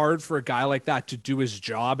pretty hard for a guy like that to do his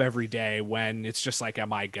job every day when it's just like,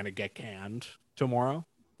 am I going to get canned tomorrow?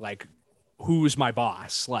 Like who's my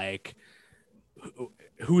boss? Like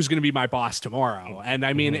who's going to be my boss tomorrow? And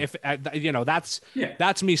I mean, if that's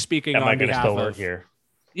me speaking am on I going to behalf still of work here?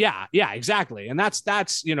 Yeah, exactly. And that's,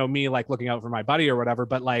 me like looking out for my buddy or whatever.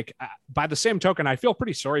 But like, by the same token, I feel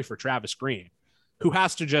pretty sorry for Travis Green, who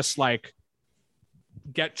has to just like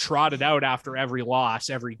get trotted out after every loss,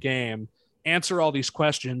 every game, answer all these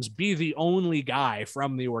questions, be the only guy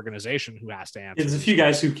from the organization who has to answer. There's a few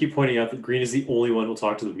guys who keep pointing out that Green is the only one who'll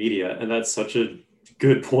talk to the media. And that's such a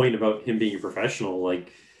good point about him being a professional.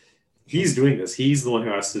 Like he's doing this. He's the one who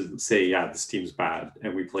has to say, yeah, this team's bad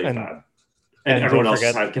and we played bad. And everyone else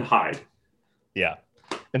can hide. Yeah.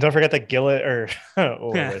 And don't forget that Gillett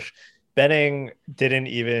Benning didn't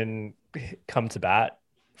even come to bat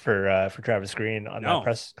for Travis Green on that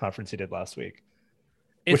press conference he did last week.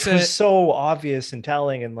 Which was so obvious and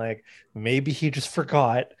telling, and like maybe he just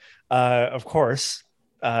forgot, of course.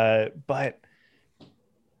 But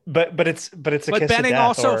it's a kiss Benning of death,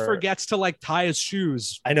 also forgets to like tie his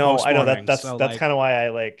shoes. I know that's kind of why I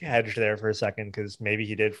like hedged there for a second, because maybe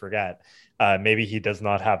he did forget. Maybe he does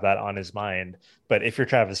not have that on his mind. But if you're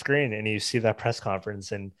Travis Green and you see that press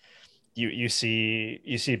conference and you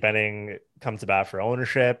see Benning come to bat for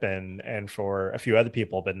ownership and for a few other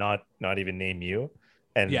people, but not even name you.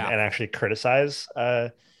 And actually criticize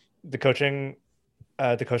the coaching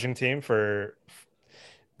team for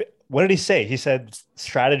what did he say? He said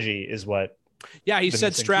strategy is what. Yeah, he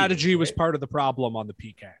said strategy was part of the problem on the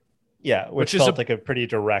PK. Yeah, which felt like a pretty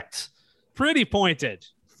direct, pretty pointed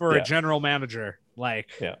for a general manager. Like,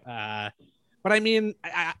 But I mean,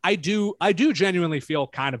 I do genuinely feel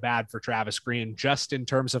kind of bad for Travis Green, just in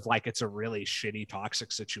terms of like, it's a really shitty,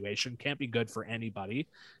 toxic situation. Can't be good for anybody.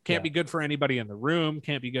 Can't be good for anybody in the room.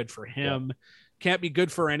 Can't be good for him. Can't be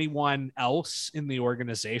good for anyone else in the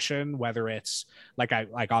organization, whether it's like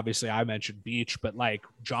obviously I mentioned Beach, but like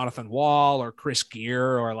Jonathan Wall or Chris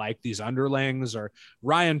Gear or like these underlings or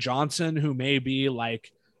Ryan Johnson, who may be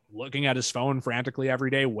like looking at his phone frantically every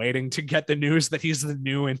day, waiting to get the news that he's the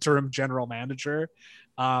new interim general manager.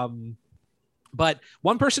 But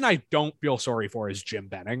one person I don't feel sorry for is Jim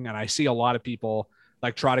Benning. And I see a lot of people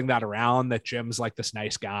like trotting that around, that Jim's like this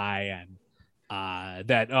nice guy and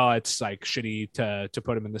that, oh, it's like shitty to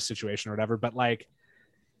put him in this situation or whatever. But like,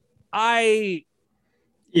 I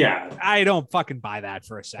don't fucking buy that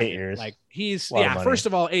for a second. 8 years. Like he's, First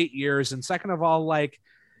of all, 8 years. And second of all, like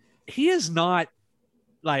he is not,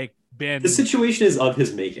 like been the situation is of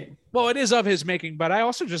his making. Well, it is of his making, but I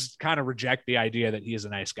also just kind of reject the idea that he is a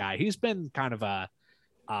nice guy. He's been kind of a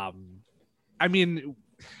I mean,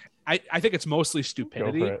 I think it's mostly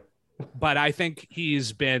stupidity, but I think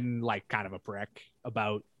he's been like kind of a prick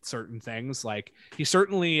about certain things. Like he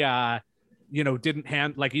certainly didn't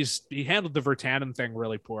he handled the Virtanen thing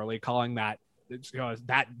really poorly, calling that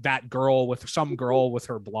that girl with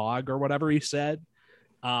her blog or whatever he said.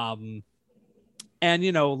 And,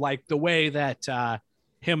 like the way that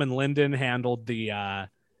him and Linden handled the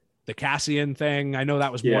Cassian thing. I know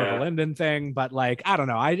that was more of a Linden thing, but like, I don't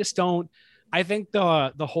know. I think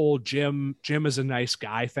the whole Jim is a nice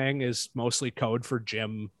guy thing is mostly code for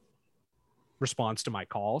Jim responds to my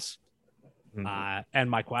calls and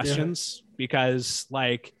my questions, because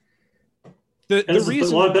like the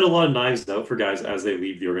reason been a lot of knives out for guys as they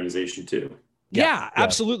leave the organization too. Yeah,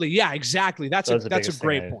 absolutely. Yeah, exactly. That's a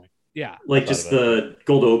great point. Yeah. Like just the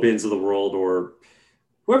Goldobins of the world or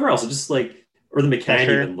whoever else, just like, or the mechanic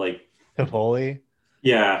and like Foley.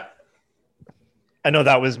 Yeah. I know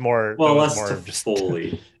that was more. Well, less more just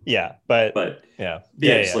Foley. Yeah. But yeah.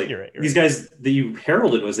 Like, you're right. These guys that you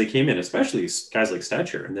heralded as they came in, especially guys like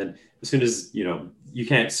Stetcher. And then as soon as, you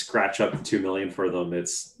can't scratch up $2 million for them,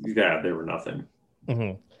 they were nothing.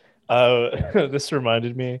 Mm-hmm. This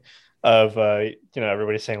reminded me of,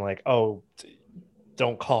 everybody saying like, oh,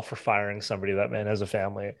 don't call for firing somebody. That man has a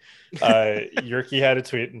family. Yerky had a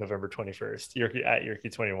tweet November 21st, Yerky at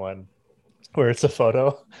Yerky21, where it's a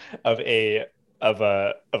photo of a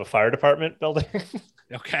fire department building.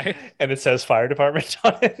 Okay. And it says fire department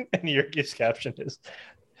on it. And Yerky's caption is,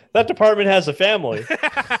 that department has a family.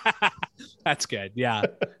 That's good. Yeah.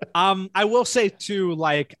 I will say too,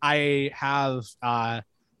 like I have,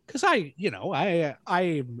 cause I'm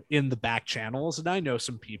in the back channels and I know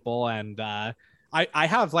some people, and I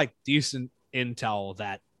have like decent intel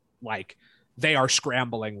that like they are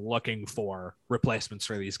scrambling looking for replacements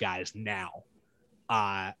for these guys now.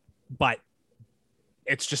 But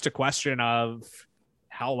it's just a question of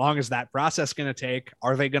how long is that process going to take?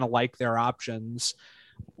 Are they going to like their options?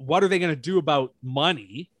 What are they going to do about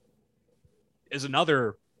money is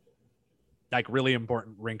another like really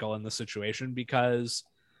important wrinkle in the situation, because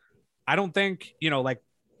I don't think, like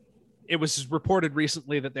it was reported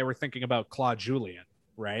recently that they were thinking about Claude Julien,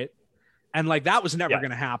 right? And like that was never going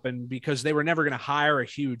to happen, because they were never going to hire a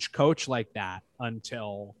huge coach like that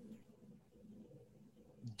until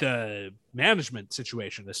the management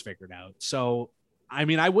situation is figured out. So, I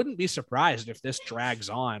mean, I wouldn't be surprised if this drags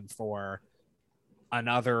on for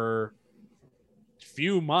another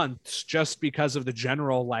few months, just because of the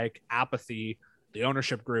general like apathy the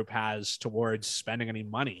ownership group has towards spending any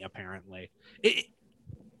money. Apparently,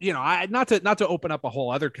 not to open up a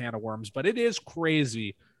whole other can of worms, but it is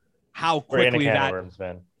crazy how quickly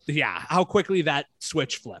how quickly that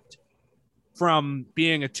switch flipped from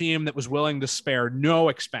being a team that was willing to spare no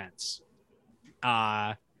expense,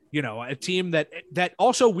 a team that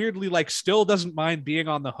also weirdly like still doesn't mind being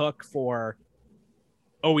on the hook for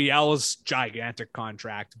OEL's gigantic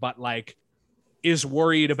contract, but like is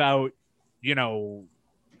worried about,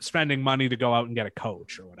 spending money to go out and get a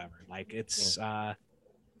coach or whatever. Like it's,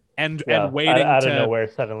 and waiting out of nowhere,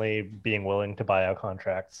 suddenly being willing to buy out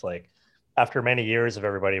contracts. Like after many years of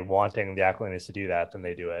everybody wanting the Aquilinians to do that, then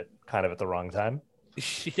they do it kind of at the wrong time.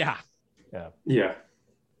 Yeah.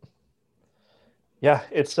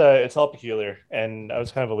 It's all peculiar, and I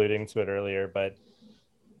was kind of alluding to it earlier, but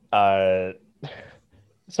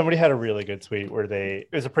somebody had a really good tweet where it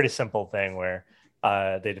was a pretty simple thing where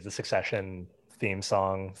they did the Succession theme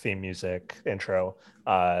music intro,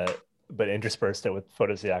 but interspersed it with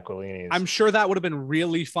photos of the Aquilinis. I'm sure that would have been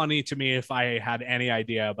really funny to me if I had any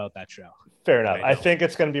idea about that show. Fair enough. I think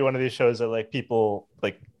it's going to be one of these shows that like people,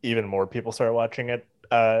 like even more people start watching it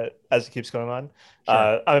as it keeps going on.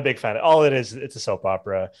 Sure. I'm a big fan. All it is, it's a soap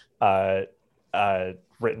opera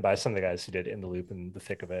written by some of the guys who did In the Loop and The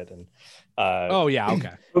Thick of It. And Oh yeah,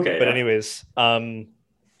 okay. Okay. but yeah. anyways,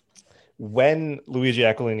 when Luigi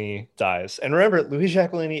Aquilini dies, and remember, Luigi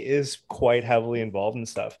Aquilini is quite heavily involved in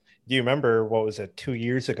stuff. Do you remember what was it 2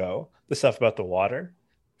 years ago? The stuff about the water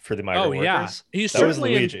for the migrant Oh yeah, workers. he's That was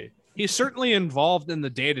certainly Luigi. he's certainly involved in the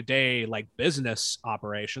day-to-day like business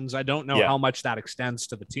operations. I don't know Yeah. how much that extends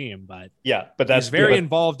to the team, but Yeah, but that's he's very but-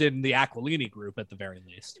 involved in the Aquilini group at the very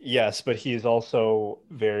least. Yes, but he's also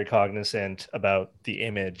very cognizant about the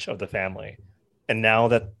image of the family. And now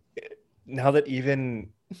that even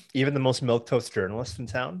the most milquetoast journalists in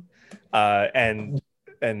town, and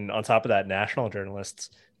on top of that, national journalists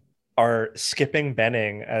are skipping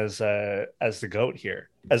Benning as the goat here,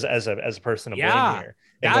 as a person to blame Yeah, here,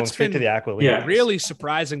 and going that's straight to been- the Aquilini. Yeah. Really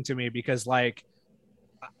surprising to me because like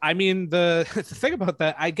I mean the thing about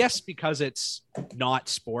that, I guess because it's not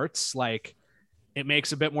sports, like it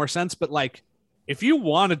makes a bit more sense, but like if you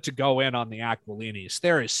wanted to go in on the Aquilinis,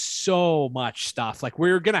 there is so much stuff. Like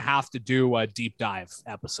we're gonna have to do a deep dive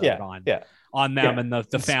episode on them Yeah. and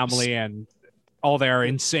the family and all their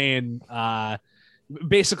insane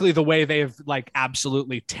basically the way they've like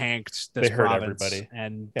absolutely tanked this They hurt province everybody.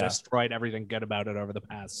 and Yeah. destroyed everything good about it over the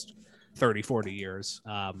past 30-40 years.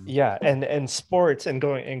 Yeah, and sports and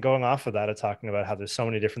going off of that of talking about how there's so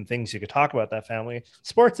many different things you could talk about that family.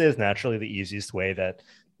 Sports is naturally the easiest way that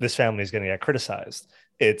this family is going to get criticized.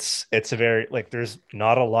 It's a very like there's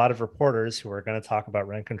not a lot of reporters who are going to talk about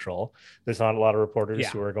rent control. There's not a lot of reporters Yeah.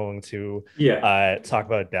 who are going to talk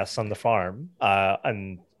about deaths on the farm.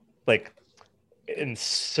 And like in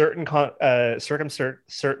certain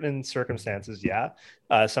circumstances,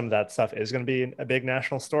 some of that stuff is going to be a big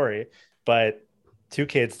national story. But 2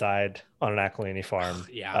 kids died on an Aquilini farm,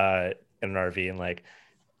 Yeah. in an RV, and like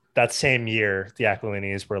that same year, the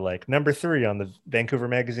Aquilinis were like number 3 on the Vancouver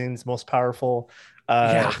Magazine's most powerful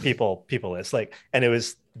people list. Like, and it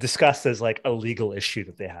was discussed as like a legal issue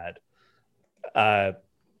that they had.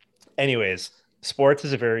 Anyways, sports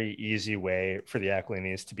is a very easy way for the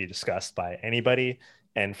Aquilinis to be discussed by anybody,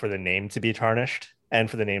 and for the name to be tarnished, and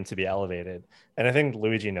for the name to be elevated. And I think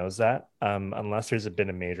Luigi knows that, unless there's been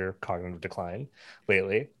a major cognitive decline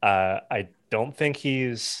lately. I don't think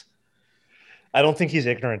he's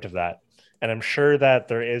ignorant of that. And I'm sure that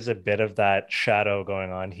there is a bit of that shadow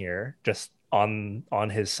going on here, just on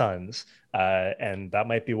his sons. And that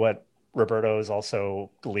might be what Roberto is also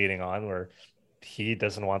leading on, where he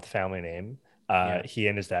doesn't want the family name. He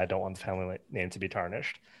and his dad don't want the family name to be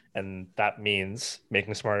tarnished. And that means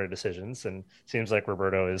making smarter decisions. And it seems like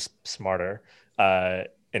Roberto is smarter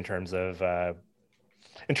in terms of how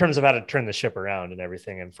to turn the ship around and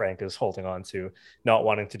everything. And Frank is holding on to not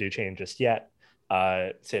wanting to do change just yet,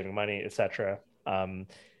 saving money, etc.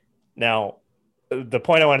 Now, the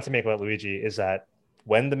point I wanted to make about Luigi is that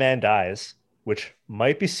when the man dies, which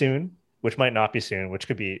might be soon, which might not be soon, which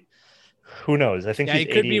could be, who knows? I think Yeah, he's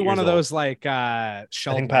he could be 88 one of years old. those like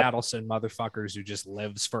Sheldon Adelson motherfuckers who just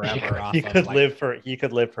lives forever off He of could like,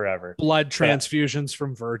 live forever. blood transfusions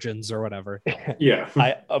from virgins or whatever. Yeah.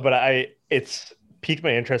 It's piqued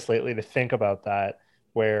my interest lately to think about that,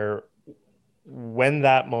 where when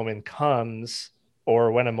that moment comes,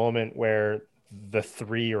 or when a moment where the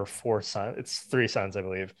 3 or 4 sons, it's 3 sons, I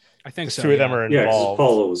believe. I think so. 2 of them are Yeah, 'cause involved.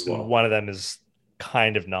 Paulo as and well. one of them is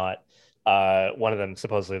kind of not. One of them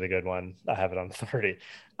supposedly the good one. I have it on 30.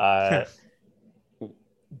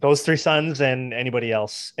 Those 3 sons and anybody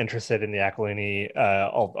else interested in the Aquilini,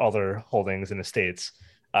 all their holdings and estates,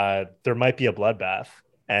 there might be a bloodbath,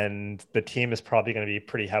 and the team is probably going to be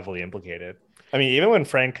pretty heavily implicated. I mean, even when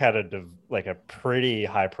Frank had a pretty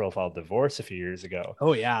high-profile divorce a few years ago,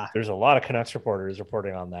 Oh yeah. there's a lot of Canucks reporters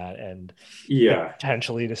reporting on that and Yeah.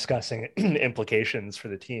 potentially discussing implications for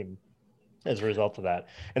the team as a result of that.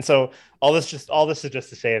 And so all this is just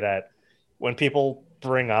to say that when people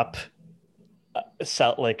bring up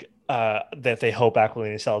that they hope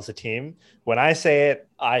Aquilini sells the team, when I say it,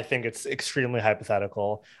 I think it's extremely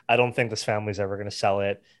hypothetical. I don't think this family's ever going to sell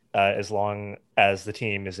it as long as the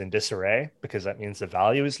team is in disarray, because that means the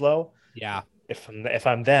value is low. Yeah. If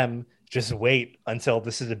I'm them, just wait until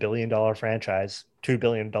this is $1 billion franchise, $2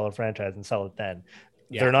 billion franchise, and sell it then.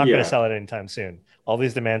 Yeah. They're not going Yeah. to sell it anytime soon. All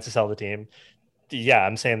these demands to sell the team, yeah,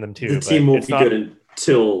 I'm saying them too. The but team won't it's be not, good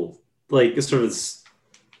until like it's sort of this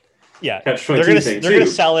yeah, catch-22 they're going thing, to too.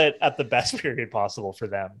 sell it at the best period possible for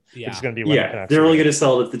them. Yeah. It's going to be when the Yeah, Canucks they're are only good. going to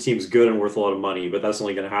sell it if the team's good and worth a lot of money, but that's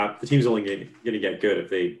only going to happen. The team's only going to get good if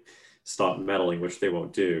they stop meddling, which they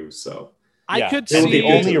won't do. So I could They won't see be the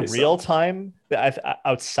only until they real sell. time that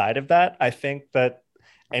outside of that, I think that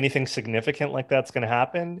anything significant like that's going to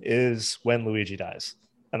happen is when Luigi dies.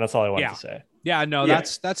 And that's all I wanted to say. Yeah, no, Yeah.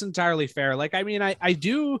 that's entirely fair. Like, I mean,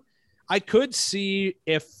 I could see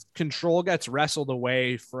if control gets wrestled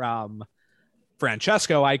away from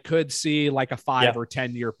Francesco, I could see like a 5 or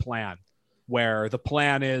 10 year plan where the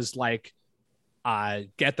plan is like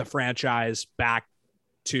get the franchise back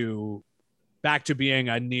to being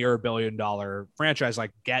a near $1 billion franchise,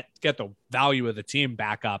 like get the value of the team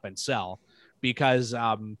back up and sell. Because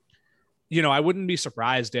you know, I wouldn't be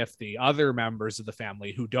surprised if the other members of the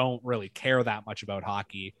family who don't really care that much about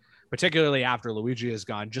hockey, particularly after Luigi is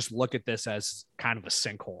gone, just look at this as kind of a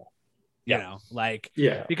sinkhole, you know, like,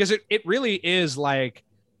 because it really is like,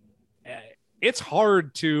 it's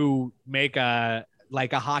hard to make a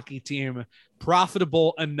hockey team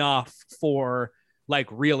profitable enough for like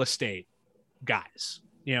real estate guys.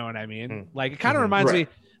 You know what I mean? Like, it kind of reminds me,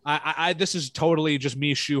 I this is totally just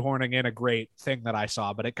me shoehorning in a great thing that I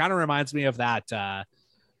saw, but it kind of reminds me of that that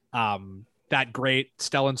great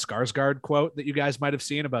Stellan Skarsgård quote that you guys might have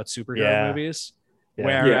seen about superhero movies,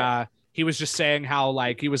 where he was just saying how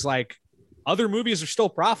like he was like, other movies are still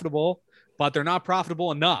profitable, but they're not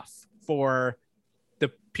profitable enough for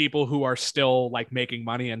the people who are still like making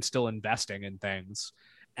money and still investing in things.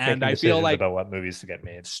 And I feel like about what movies to get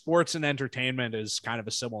made. Sports and entertainment is kind of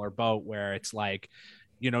a similar boat where it's like,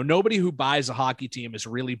 you know, nobody who buys a hockey team is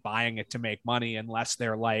really buying it to make money unless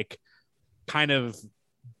they're like kind of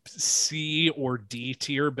C or D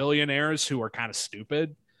tier billionaires who are kind of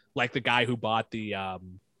stupid. Like the guy who bought the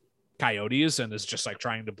Coyotes and is just like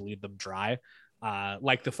trying to bleed them dry.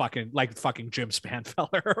 Like the fucking Jim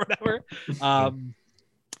Spanfeller or whatever.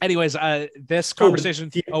 Anyways, this conversation.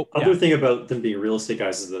 The other thing about them being real estate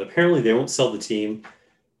guys is that apparently they won't sell the team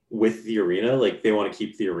with the arena. Like they want to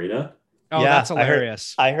keep the arena. Oh, that's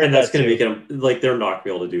hilarious. I heard and that's going to too. make them like they're not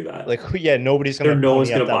going to be able to do that. Like, nobody's going to. No one's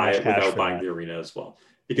going to buy it without buying the arena as well.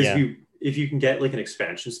 Because if you can get like an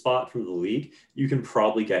expansion spot from the league, you can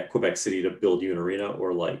probably get Quebec City to build you an arena,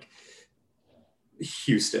 or like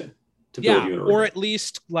Houston to build you an arena, or at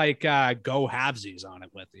least like go halvesies on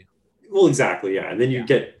it with you. Well, exactly, yeah, and then you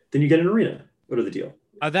get an arena. What are the deal?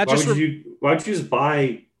 Why would you just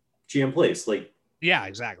buy GM Place? Like, yeah,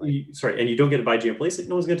 exactly. And you don't get to buy GM Place. Like,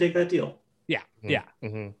 no one's going to take that deal. Yeah.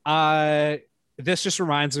 This just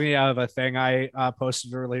reminds me of a thing I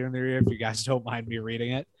posted earlier in the year. If you guys don't mind me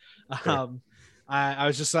reading it, I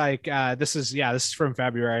was just like, this is from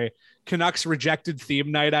February. Canucks rejected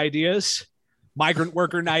theme night ideas: migrant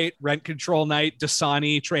worker night, rent control night,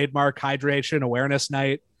 Dasani trademark hydration awareness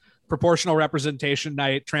night, proportional representation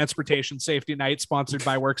night, transportation safety night sponsored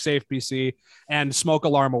by WorkSafe BC, and smoke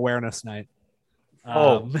alarm awareness night.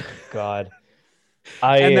 God.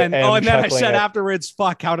 And then I said afterwards,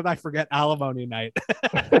 fuck, how did I forget alimony night?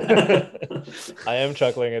 I am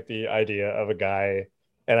chuckling at the idea of a guy,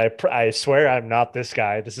 and I swear I'm not this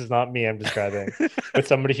guy. This is not me I'm describing, but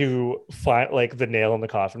somebody who find like the nail in the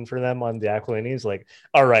coffin for them on the Aquilinis. Like,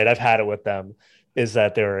 all right, I've had it with them. Is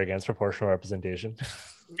that they were against proportional representation?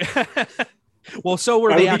 Well, so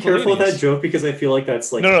were the Aquilinis. Be careful with that joke because I feel like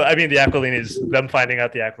that's like no. I mean the Aquilinis. Them finding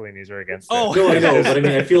out the Aquilinis are against. Oh, no, I know, but I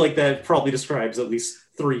mean I feel like that probably describes at least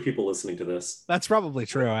 3 people listening to this. That's probably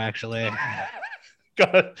true, actually.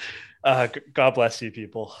 God bless you,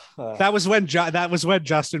 people. That was when Justin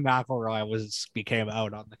McElroy became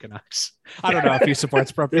out on the Canucks. I don't know if he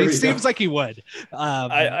supports property. It seems like he would.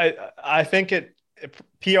 I think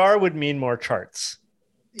PR would mean more charts.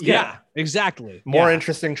 Yeah, exactly. More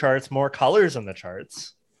interesting charts, more colors in the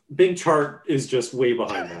charts. Big chart is just way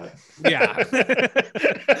behind that.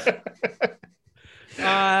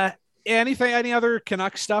 Yeah. Any other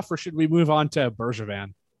Canucks stuff, or should we move on to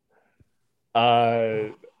Bergevin?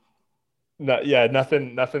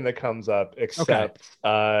 Nothing that comes up except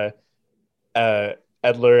Edler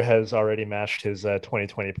has already matched his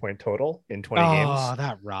 2020 point total in 20 games. Oh,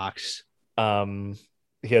 that rocks.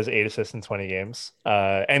 He has 8 assists in 20 games.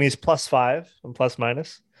 And he's +5 and plus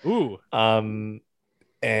minus. Ooh.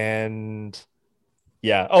 And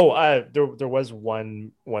yeah. There was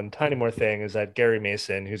one tiny more thing is that Gary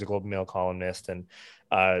Mason, who's a Globe and Mail columnist, and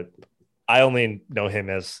I only know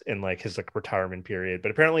him as in like his like retirement period,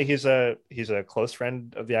 but apparently he's a close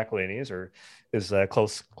friend of the Aquilinis, or is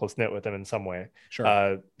close knit with them in some way.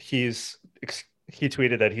 Sure. He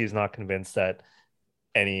tweeted that he's not convinced that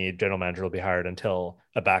any general manager will be hired until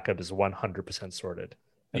a backup is 100% sorted.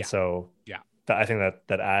 And I think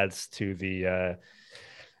that adds to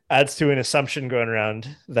an assumption going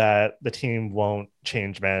around that the team won't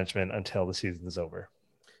change management until the season is over.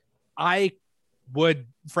 I would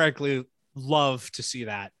frankly love to see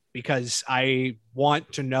that, because I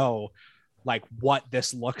want to know like what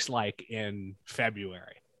this looks like in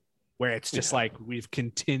February, where it's just like we've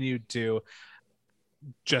continued to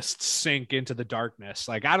just sink into the darkness.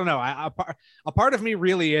 Like, I don't know. A part of me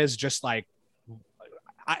really is just like,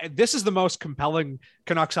 this is the most compelling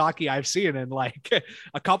Canucks hockey I've seen in like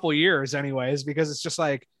a couple years anyways, because it's just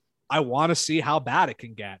like, I want to see how bad it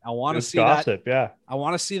can get. I want to see gossip, I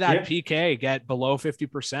want to see that PK get below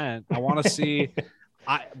 50%. I want to see,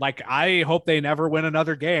 I hope they never win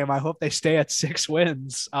another game. I hope they stay at 6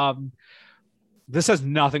 wins. This has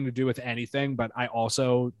nothing to do with anything, but I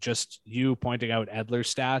also just, you pointing out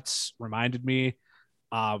Edler's stats reminded me,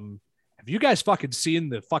 have you guys fucking seen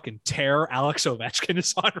the fucking tear Alex Ovechkin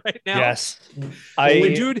is on right now? Yes.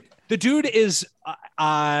 The dude is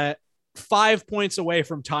 5 points away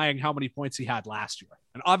from tying how many points he had last year.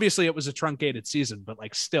 And obviously it was a truncated season, but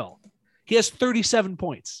like still, he has 37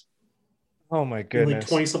 points. Oh my In goodness. like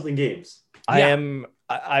 20 something games.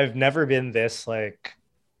 I've never been this like,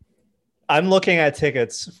 I'm looking at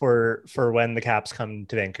tickets for when the Caps come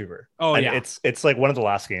to Vancouver. Oh, and yeah. It's like one of the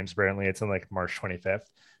last games, apparently. It's in like March 25th.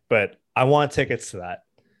 But I want tickets to that.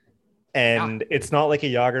 And it's not like a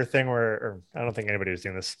Yager thing or I don't think anybody was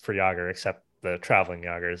doing this for Yager except the traveling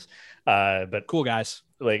Yagers. But Cool guys.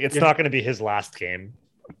 like it's not going to be his last game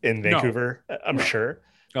in Vancouver, I'm sure.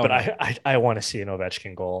 Oh, but no. I want to see an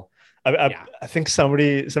Ovechkin goal. I think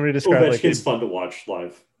somebody described Ovechkin's like fun to watch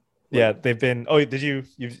live. yeah, they've been. Oh, did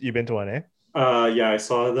you've been to one, eh? Yeah, I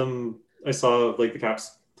saw them. I saw like the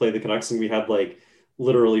Caps play the Canucks, and we had like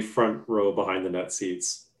literally front row behind the net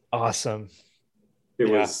seats. Awesome. It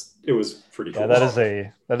was pretty cool.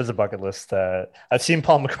 Yeah, that is a bucket list. I've seen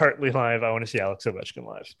Paul McCartney live. I want to see Alex Ovechkin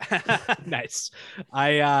live. Nice.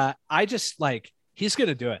 I just like, he's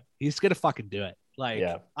gonna do it. He's gonna fucking do it. Like,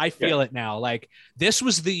 I feel it now. Like, this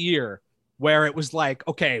was the year where it was like,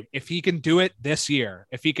 okay, if he can do it this year,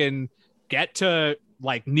 if he can get to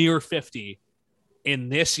like near 50 in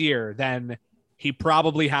this year, then he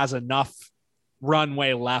probably has enough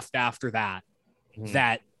runway left after that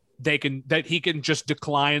that he can just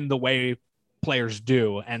decline the way players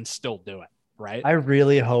do and still do it. Right. I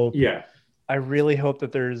really hope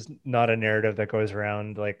that there's not a narrative that goes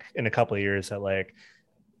around like in a couple of years that like,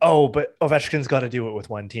 oh, but Ovechkin's got to do it with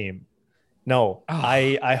one team. No,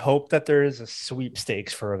 I hope that there is a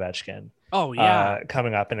sweepstakes for Ovechkin. Oh yeah,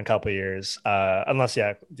 coming up in a couple of years, unless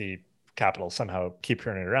the Capitals somehow keep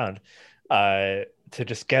turning it around, to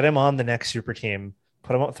just get him on the next super team,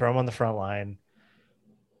 throw him on the front line.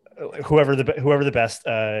 Whoever the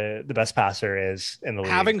best passer is in the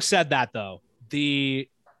league. Having said that, though, the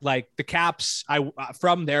Caps,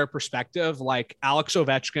 from their perspective, like Alex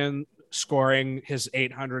Ovechkin scoring his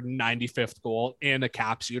 895th goal in a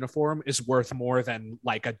Caps uniform is worth more than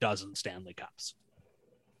like a dozen Stanley Cups.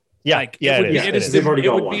 Yeah, like, it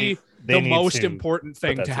would be the most important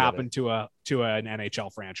thing to happen to an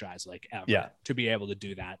NHL franchise, like ever, to be able to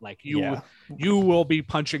do that. Like you will be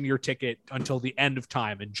punching your ticket until the end of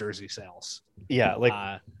time in jersey sales. Yeah,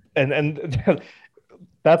 like and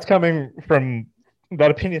that's coming from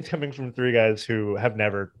that opinion's coming from three guys who have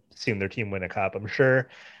never seen their team win a cup. I'm sure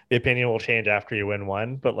the opinion will change after you win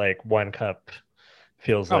one, but like one cup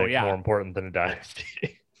feels more important than a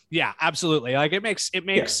dynasty. Yeah, absolutely. Like it makes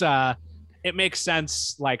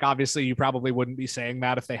sense. Like obviously you probably wouldn't be saying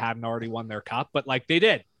that if they hadn't already won their cup, but like they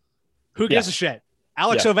did. Who gives a shit?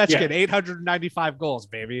 Alex Ovechkin, 895 goals,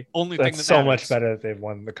 baby. Only thing that's so much better that they've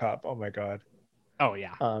won the cup. Oh my God. Oh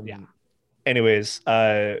yeah. Anyways,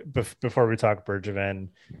 before we talk Bergevin,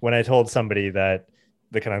 when I told somebody that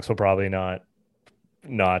the Canucks will probably not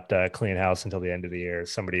clean house until the end of the year,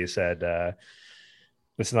 somebody said,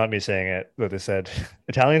 this is not me saying it, but they said,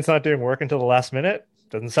 Italian's not doing work until the last minute.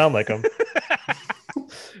 Doesn't sound like them.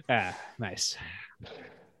 Nice.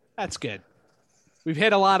 That's good. We've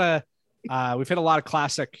hit a lot of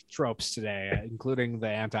classic tropes today, including the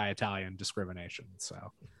anti-Italian discrimination.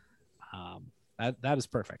 So that is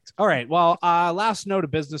perfect. All right. Well, last note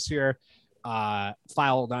of business here,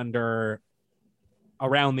 filed under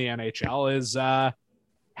around the NHL is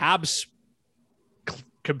Habs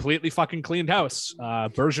completely fucking cleaned house.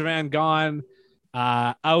 Bergevin gone.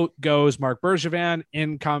 Out goes Mark Bergevin.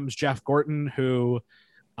 In comes Jeff Gorton, who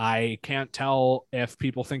I can't tell if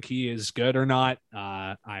people think he is good or not.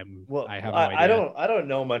 I have no idea. I don't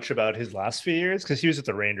know much about his last few years because he was at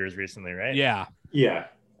the Rangers recently, right? Yeah.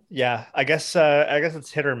 I guess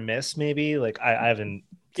it's hit or miss. Maybe like I haven't.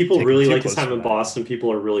 People really like his time in Boston.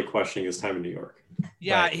 People are really questioning his time in New York.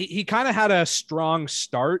 Yeah, but he kind of had a strong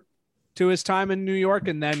start to his time in New York,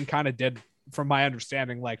 and then kind of did, from my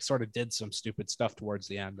understanding, like sort of did some stupid stuff towards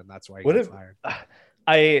the end, and that's why he got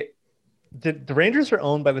fired. the Rangers are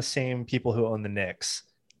owned by the same people who own the Knicks.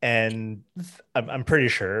 And I'm pretty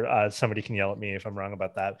sure somebody can yell at me if I'm wrong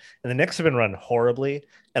about that. And the Knicks have been run horribly,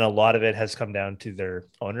 and a lot of it has come down to their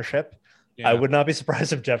ownership. I would not be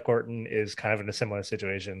surprised if Jeff Gorton is kind of in a similar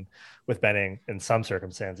situation with Benning in some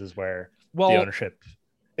circumstances where the ownership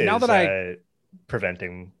is now that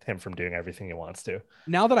preventing him from doing everything he wants to.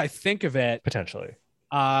 Now that I think of it, potentially,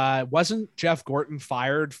 wasn't Jeff Gorton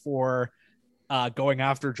fired for going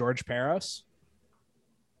after George Peros?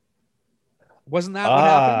 Wasn't that what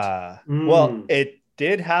happened? Well, it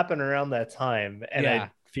did happen around that time, and I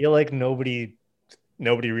feel like nobody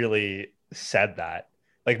really said that.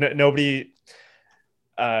 Like nobody.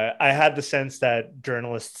 I had the sense that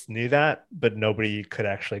journalists knew that, but nobody could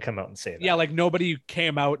actually come out and say that. Yeah, like nobody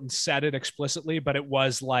came out and said it explicitly, but it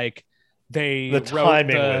was like the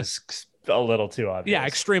timing was a little too obvious. Yeah,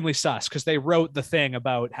 extremely sus, because they wrote the thing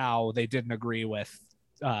about how they didn't agree with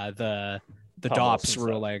the DOPS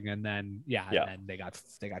ruling, and then and they got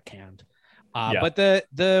canned. But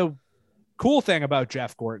the cool thing about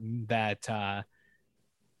Jeff Gorton that I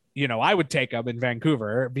would take him in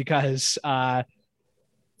Vancouver, because the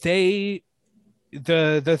thing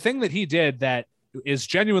that he did that is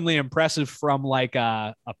genuinely impressive from like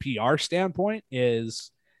a PR standpoint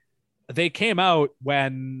is they came out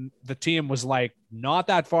when the team was like not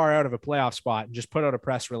that far out of a playoff spot and just put out a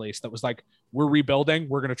press release that was like, we're rebuilding.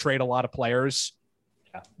 We're going to trade a lot of players.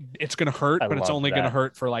 Yeah. It's going to hurt, but it's only going to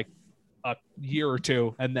hurt for like a year or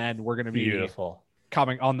two. And then we're going to be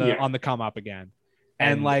coming on the come up again.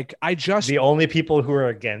 And like, the only people who were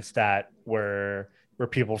against that were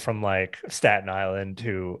people from like Staten Island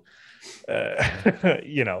who,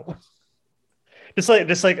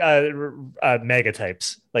 just like mega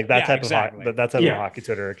types, like that type of hockey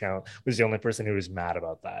Twitter account was the only person who was mad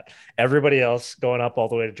about that. Everybody else, going up all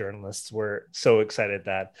the way to journalists, were so excited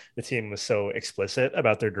that the team was so explicit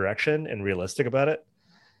about their direction and realistic about it.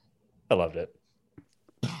 I loved it.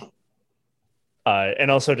 And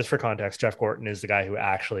also, just for context, Jeff Gorton is the guy who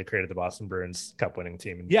actually created the Boston Bruins Cup winning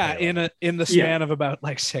team. In the span of about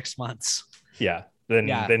like 6 months. Yeah.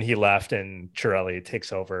 Then he left, and Chiarelli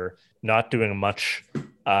takes over, not doing much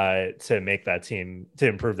to make that team, to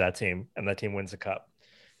improve that team, and that team wins the cup.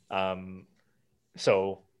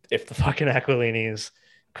 So if the fucking Aquilinis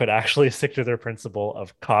could actually stick to their principle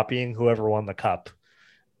of copying whoever won the cup,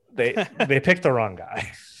 they picked the wrong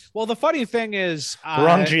guy. Well, the funny thing is, the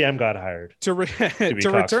wrong GM got hired to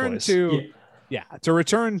return to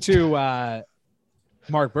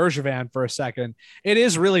Marc Bergevin for a second. It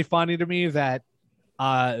is really funny to me that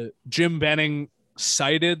Jim Benning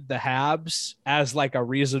cited the Habs as like a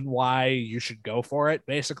reason why you should go for it.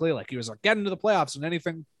 Basically, like he was like, get into the playoffs and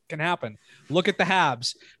anything can happen. Look at the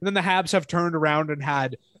Habs. And then the Habs have turned around and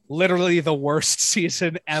had literally the worst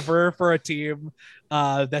season ever for a team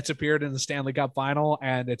that's appeared in the Stanley Cup final.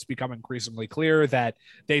 And it's become increasingly clear that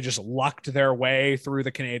they just lucked their way through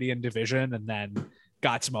the Canadian division and then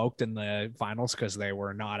got smoked in the finals because they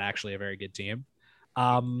were not actually a very good team.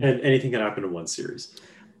 And anything can happen in one series.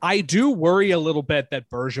 I do worry a little bit that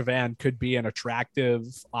Bergevin could be an attractive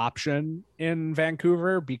option in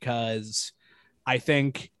Vancouver, because I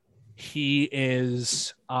think he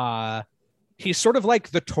is he's sort of like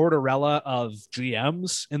the Tortorella of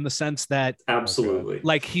GMs in the sense that absolutely,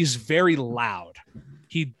 like he's very loud.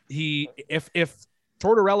 If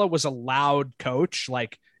Tortorella was a loud coach,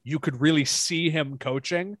 like you could really see him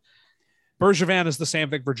coaching. Bergevin is the same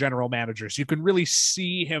thing for general managers. You can really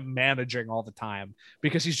see him managing all the time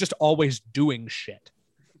because he's just always doing shit.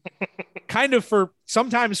 Kind of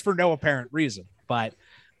sometimes for no apparent reason. But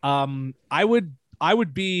I would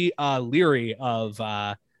be leery of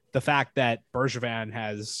the fact that Bergevin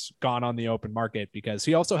has gone on the open market, because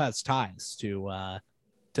he also has ties to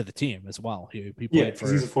the team as well. He played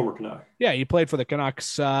for, he's a former Canuck. Yeah, he played for the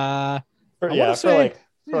Canucks. For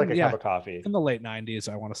like a cup of coffee in the late 90s,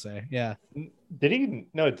 I want to say. Yeah. Didn't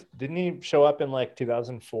he show up in like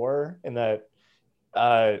 2004 in that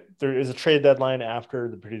there is a trade deadline after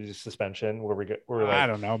the Purdue suspension where I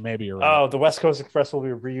don't know, maybe you're right. Oh, the West Coast Express will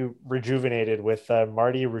be rejuvenated with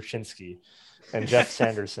Marty Ruchinski and Jeff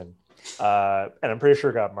Sanderson. And I'm pretty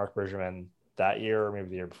sure got Marc Bergevin that year or maybe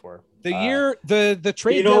the year before. The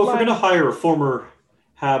trade deadline. If we're going to hire a former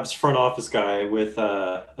Habs front office guy with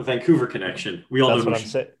a Vancouver connection, we all know who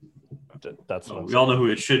we all know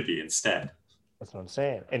who it should be instead. That's what I'm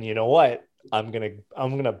saying. And you know what? I'm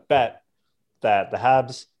gonna bet that the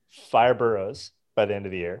Habs fire Burrows by the end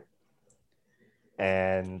of the year,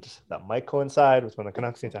 and that might coincide with when the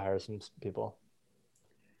Canucks need to hire some people.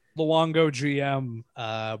 Luongo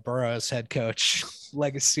GM, Burrows head coach,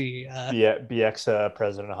 legacy. Yeah, BX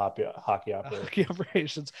president of hockey operations. Hockey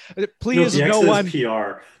operations. No, Please, the X no is one.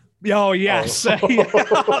 PR. Oh yes, Oh. Yeah,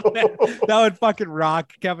 man, that would fucking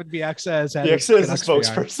rock. Kevin Bieksa as head. BX of is the Canucks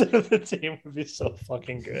PR. spokesperson of the team would be so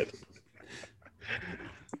fucking good.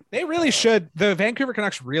 They really should. The Vancouver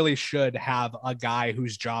Canucks really should have a guy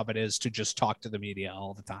whose job it is to just talk to the media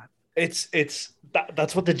all the time. That's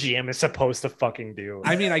what the GM is supposed to fucking do.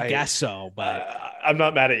 I mean, I guess so, but I'm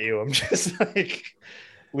not mad at you. I'm just like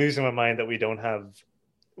losing my mind that we don't have.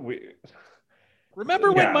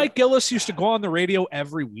 remember when Yeah. Mike Gillis used to go on the radio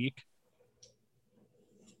every week?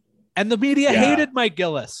 And the media Yeah. hated Mike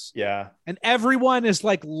Gillis. Yeah, And everyone is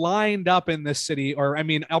like lined up in this city, or I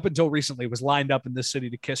mean, up until recently was lined up in this city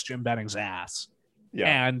to kiss Jim Benning's ass.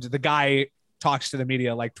 yeah. And the guy talks to the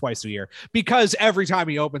media like twice a year because every time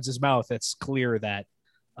he opens his mouth, it's clear that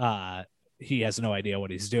he has no idea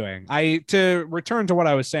what he's doing. To return to what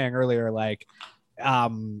I was saying earlier, like,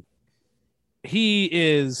 he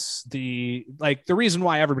is the reason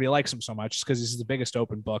why everybody likes him so much is because he's the biggest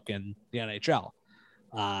open book in the NHL.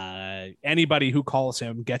 Anybody who calls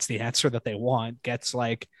him gets the answer that they want, gets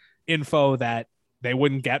like info that they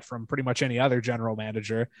wouldn't get from pretty much any other general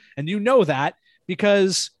manager. And you know that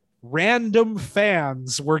because random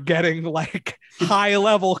fans were getting like high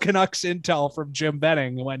level Canucks intel from Jim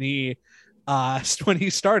Benning when he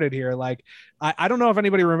started here. Like, I don't know if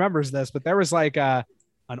anybody remembers this, but there was like an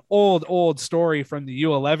old story from the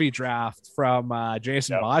Ula Levy draft from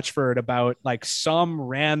Jason Botchford about like some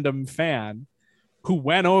random fan who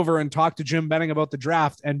went over and talked to Jim Benning about the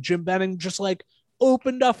draft, and Jim Benning just like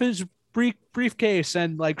opened up his briefcase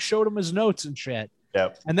and like showed him his notes and shit.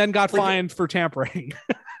 Yep. And then got fined for tampering.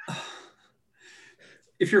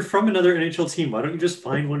 If you're from another NHL team, why don't you just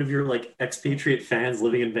find one of your like expatriate fans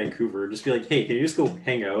living in Vancouver? Just be like, hey, can you just go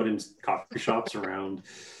hang out in coffee shops around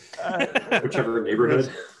whichever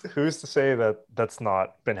neighborhood? Who's to say that that's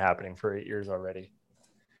not been happening for 8 years already?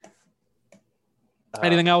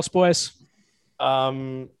 Anything else, boys?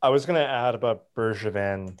 I was going to add about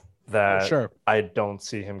Bergevin that Sure. I don't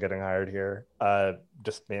see him getting hired here,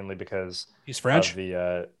 just mainly because He's French. of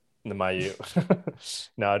the Mailloux.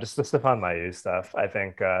 No, just the Stephane Mailloux stuff. I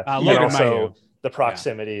think, and Logan also Mailloux. the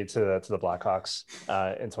proximity to the Blackhawks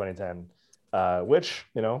in 2010, which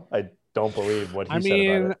I don't believe what he said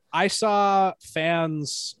about it. I saw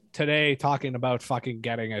fans today talking about fucking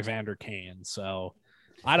getting Evander Kane. So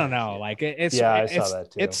I don't know. Like I saw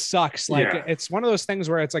that too. It sucks. Like it's one of those things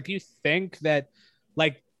where it's like you think that,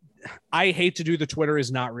 like, I hate to do the Twitter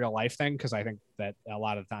is not real life thing because I think that a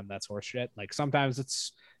lot of the time that's horseshit. Like sometimes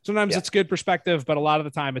it's good perspective, but a lot of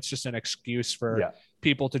the time it's just an excuse for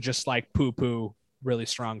people to just like poo-poo really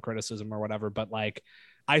strong criticism or whatever. But like,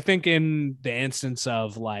 I think in the instance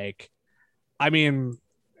of like, I mean,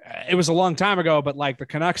 it was a long time ago, but like the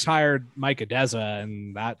Canucks hired Mike Adeza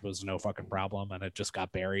and that was no fucking problem. And it just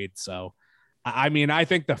got buried. So, I mean, I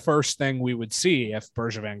think the first thing we would see if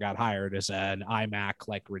Bergevin got hired is an iMac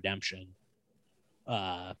like redemption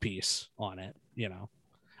piece on it.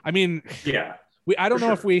 I mean, I don't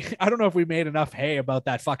know if we made enough hay about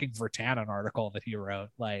that fucking Virtanen article that he wrote.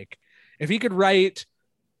 Like, if he could write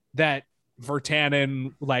that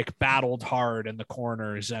Virtanen like battled hard in the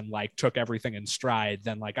corners and like took everything in stride,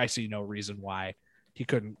 then like I see no reason why he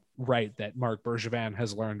couldn't write that Marc Bergevin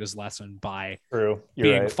has learned his lesson by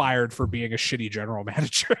being fired for being a shitty general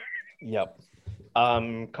manager. Yep.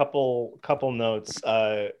 Couple notes.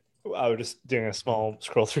 I was just doing a small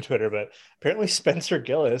scroll through Twitter, but apparently Spencer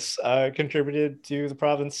Gillis contributed to the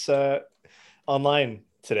province online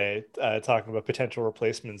today, talking about potential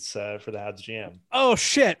replacements for the Habs GM. Oh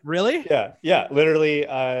shit! Really? Yeah. Literally,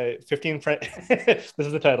 15 French. This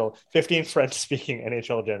is the title: 15 French-speaking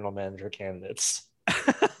NHL general manager candidates.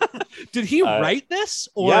 Did he write this?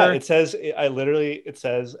 Or yeah, it says it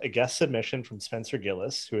says a guest submission from Spencer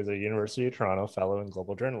Gillis, who is a University of Toronto fellow in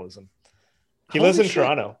global journalism. He lives in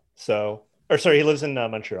Toronto, he lives in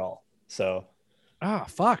Montreal. So, oh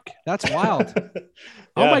fuck, that's wild.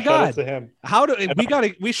 Yeah, oh my god, to him.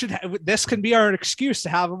 This can be our excuse to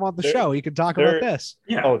have him on the show. He can talk about this.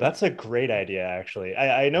 Yeah. Oh, that's a great idea. Actually,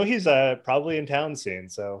 I know he's probably in town soon,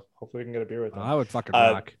 so hopefully we can get a beer with him. I would fucking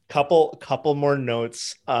rock. Couple more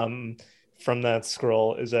notes from that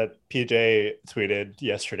scroll is that PJ tweeted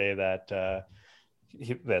yesterday that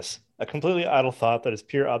a completely idle thought that is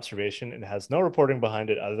pure observation and has no reporting behind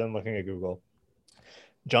it other than looking at Google.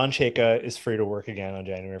 John Chayka is free to work again on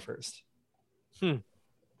January 1st.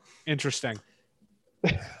 Interesting.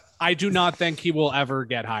 I do not think he will ever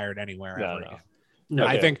get hired anywhere ever again. No.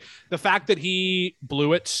 I think the fact that he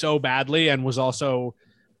blew it so badly and was also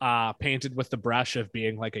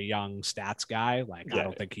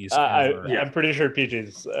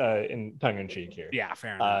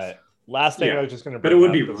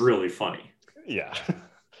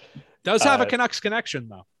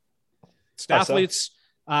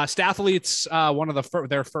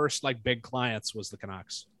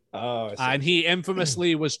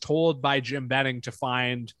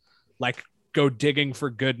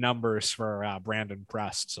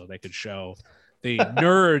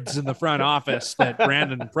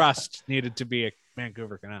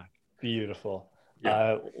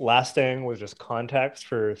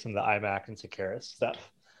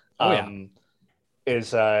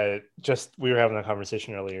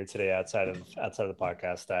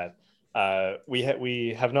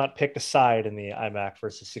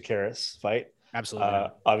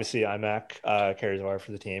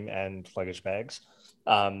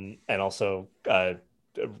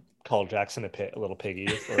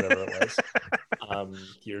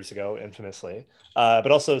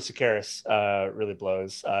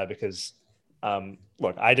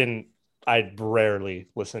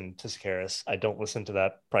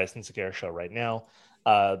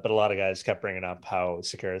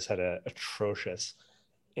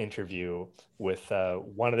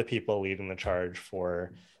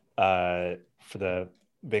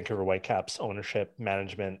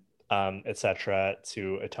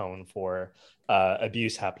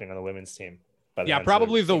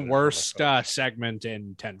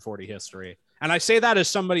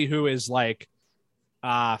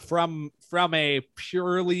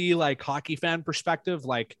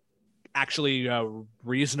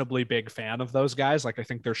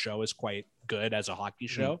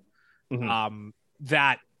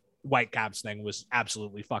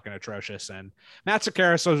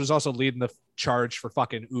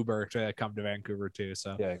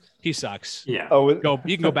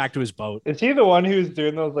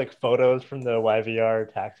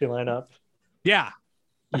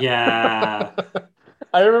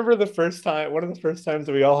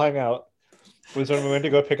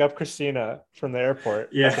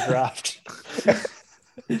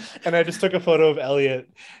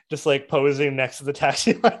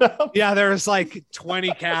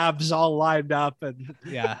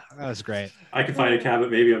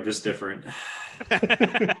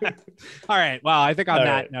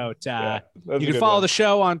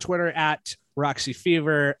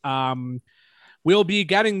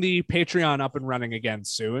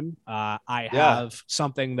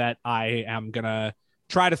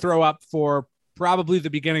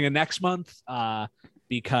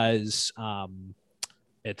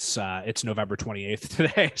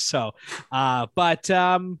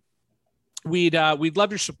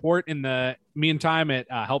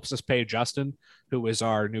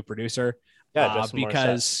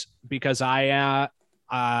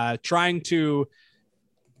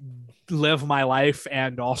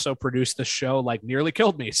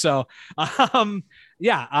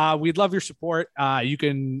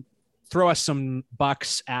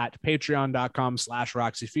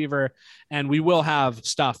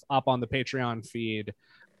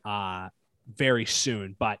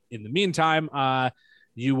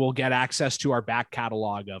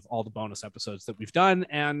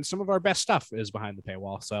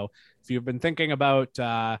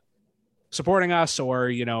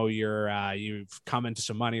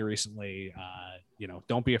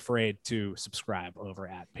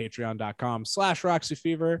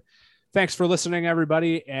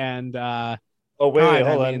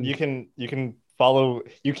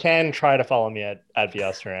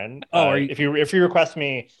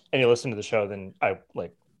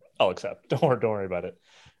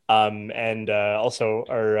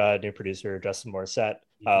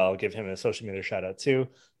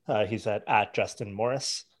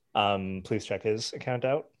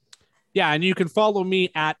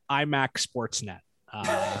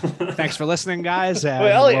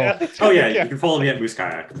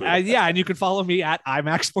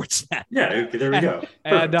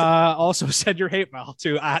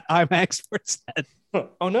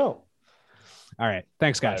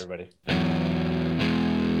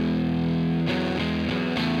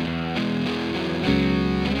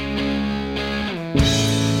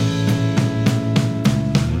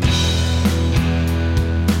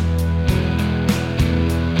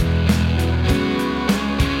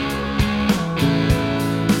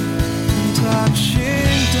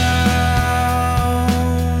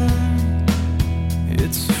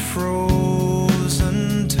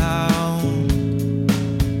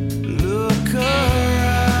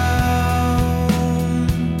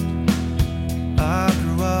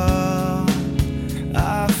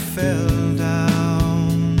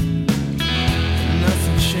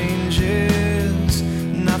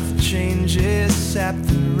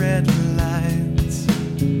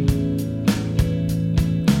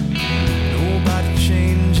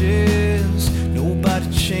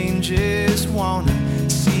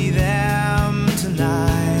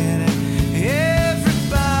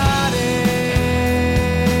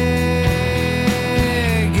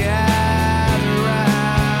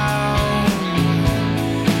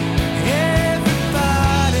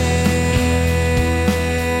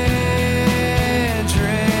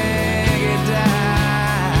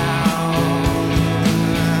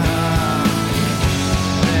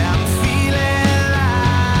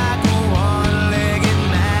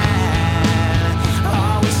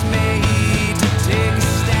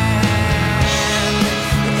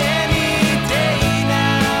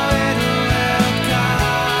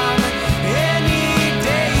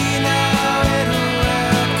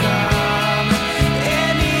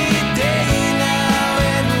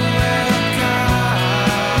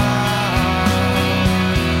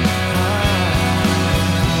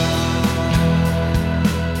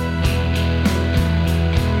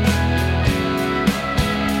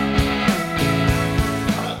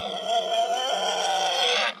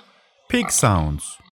Big Sounds.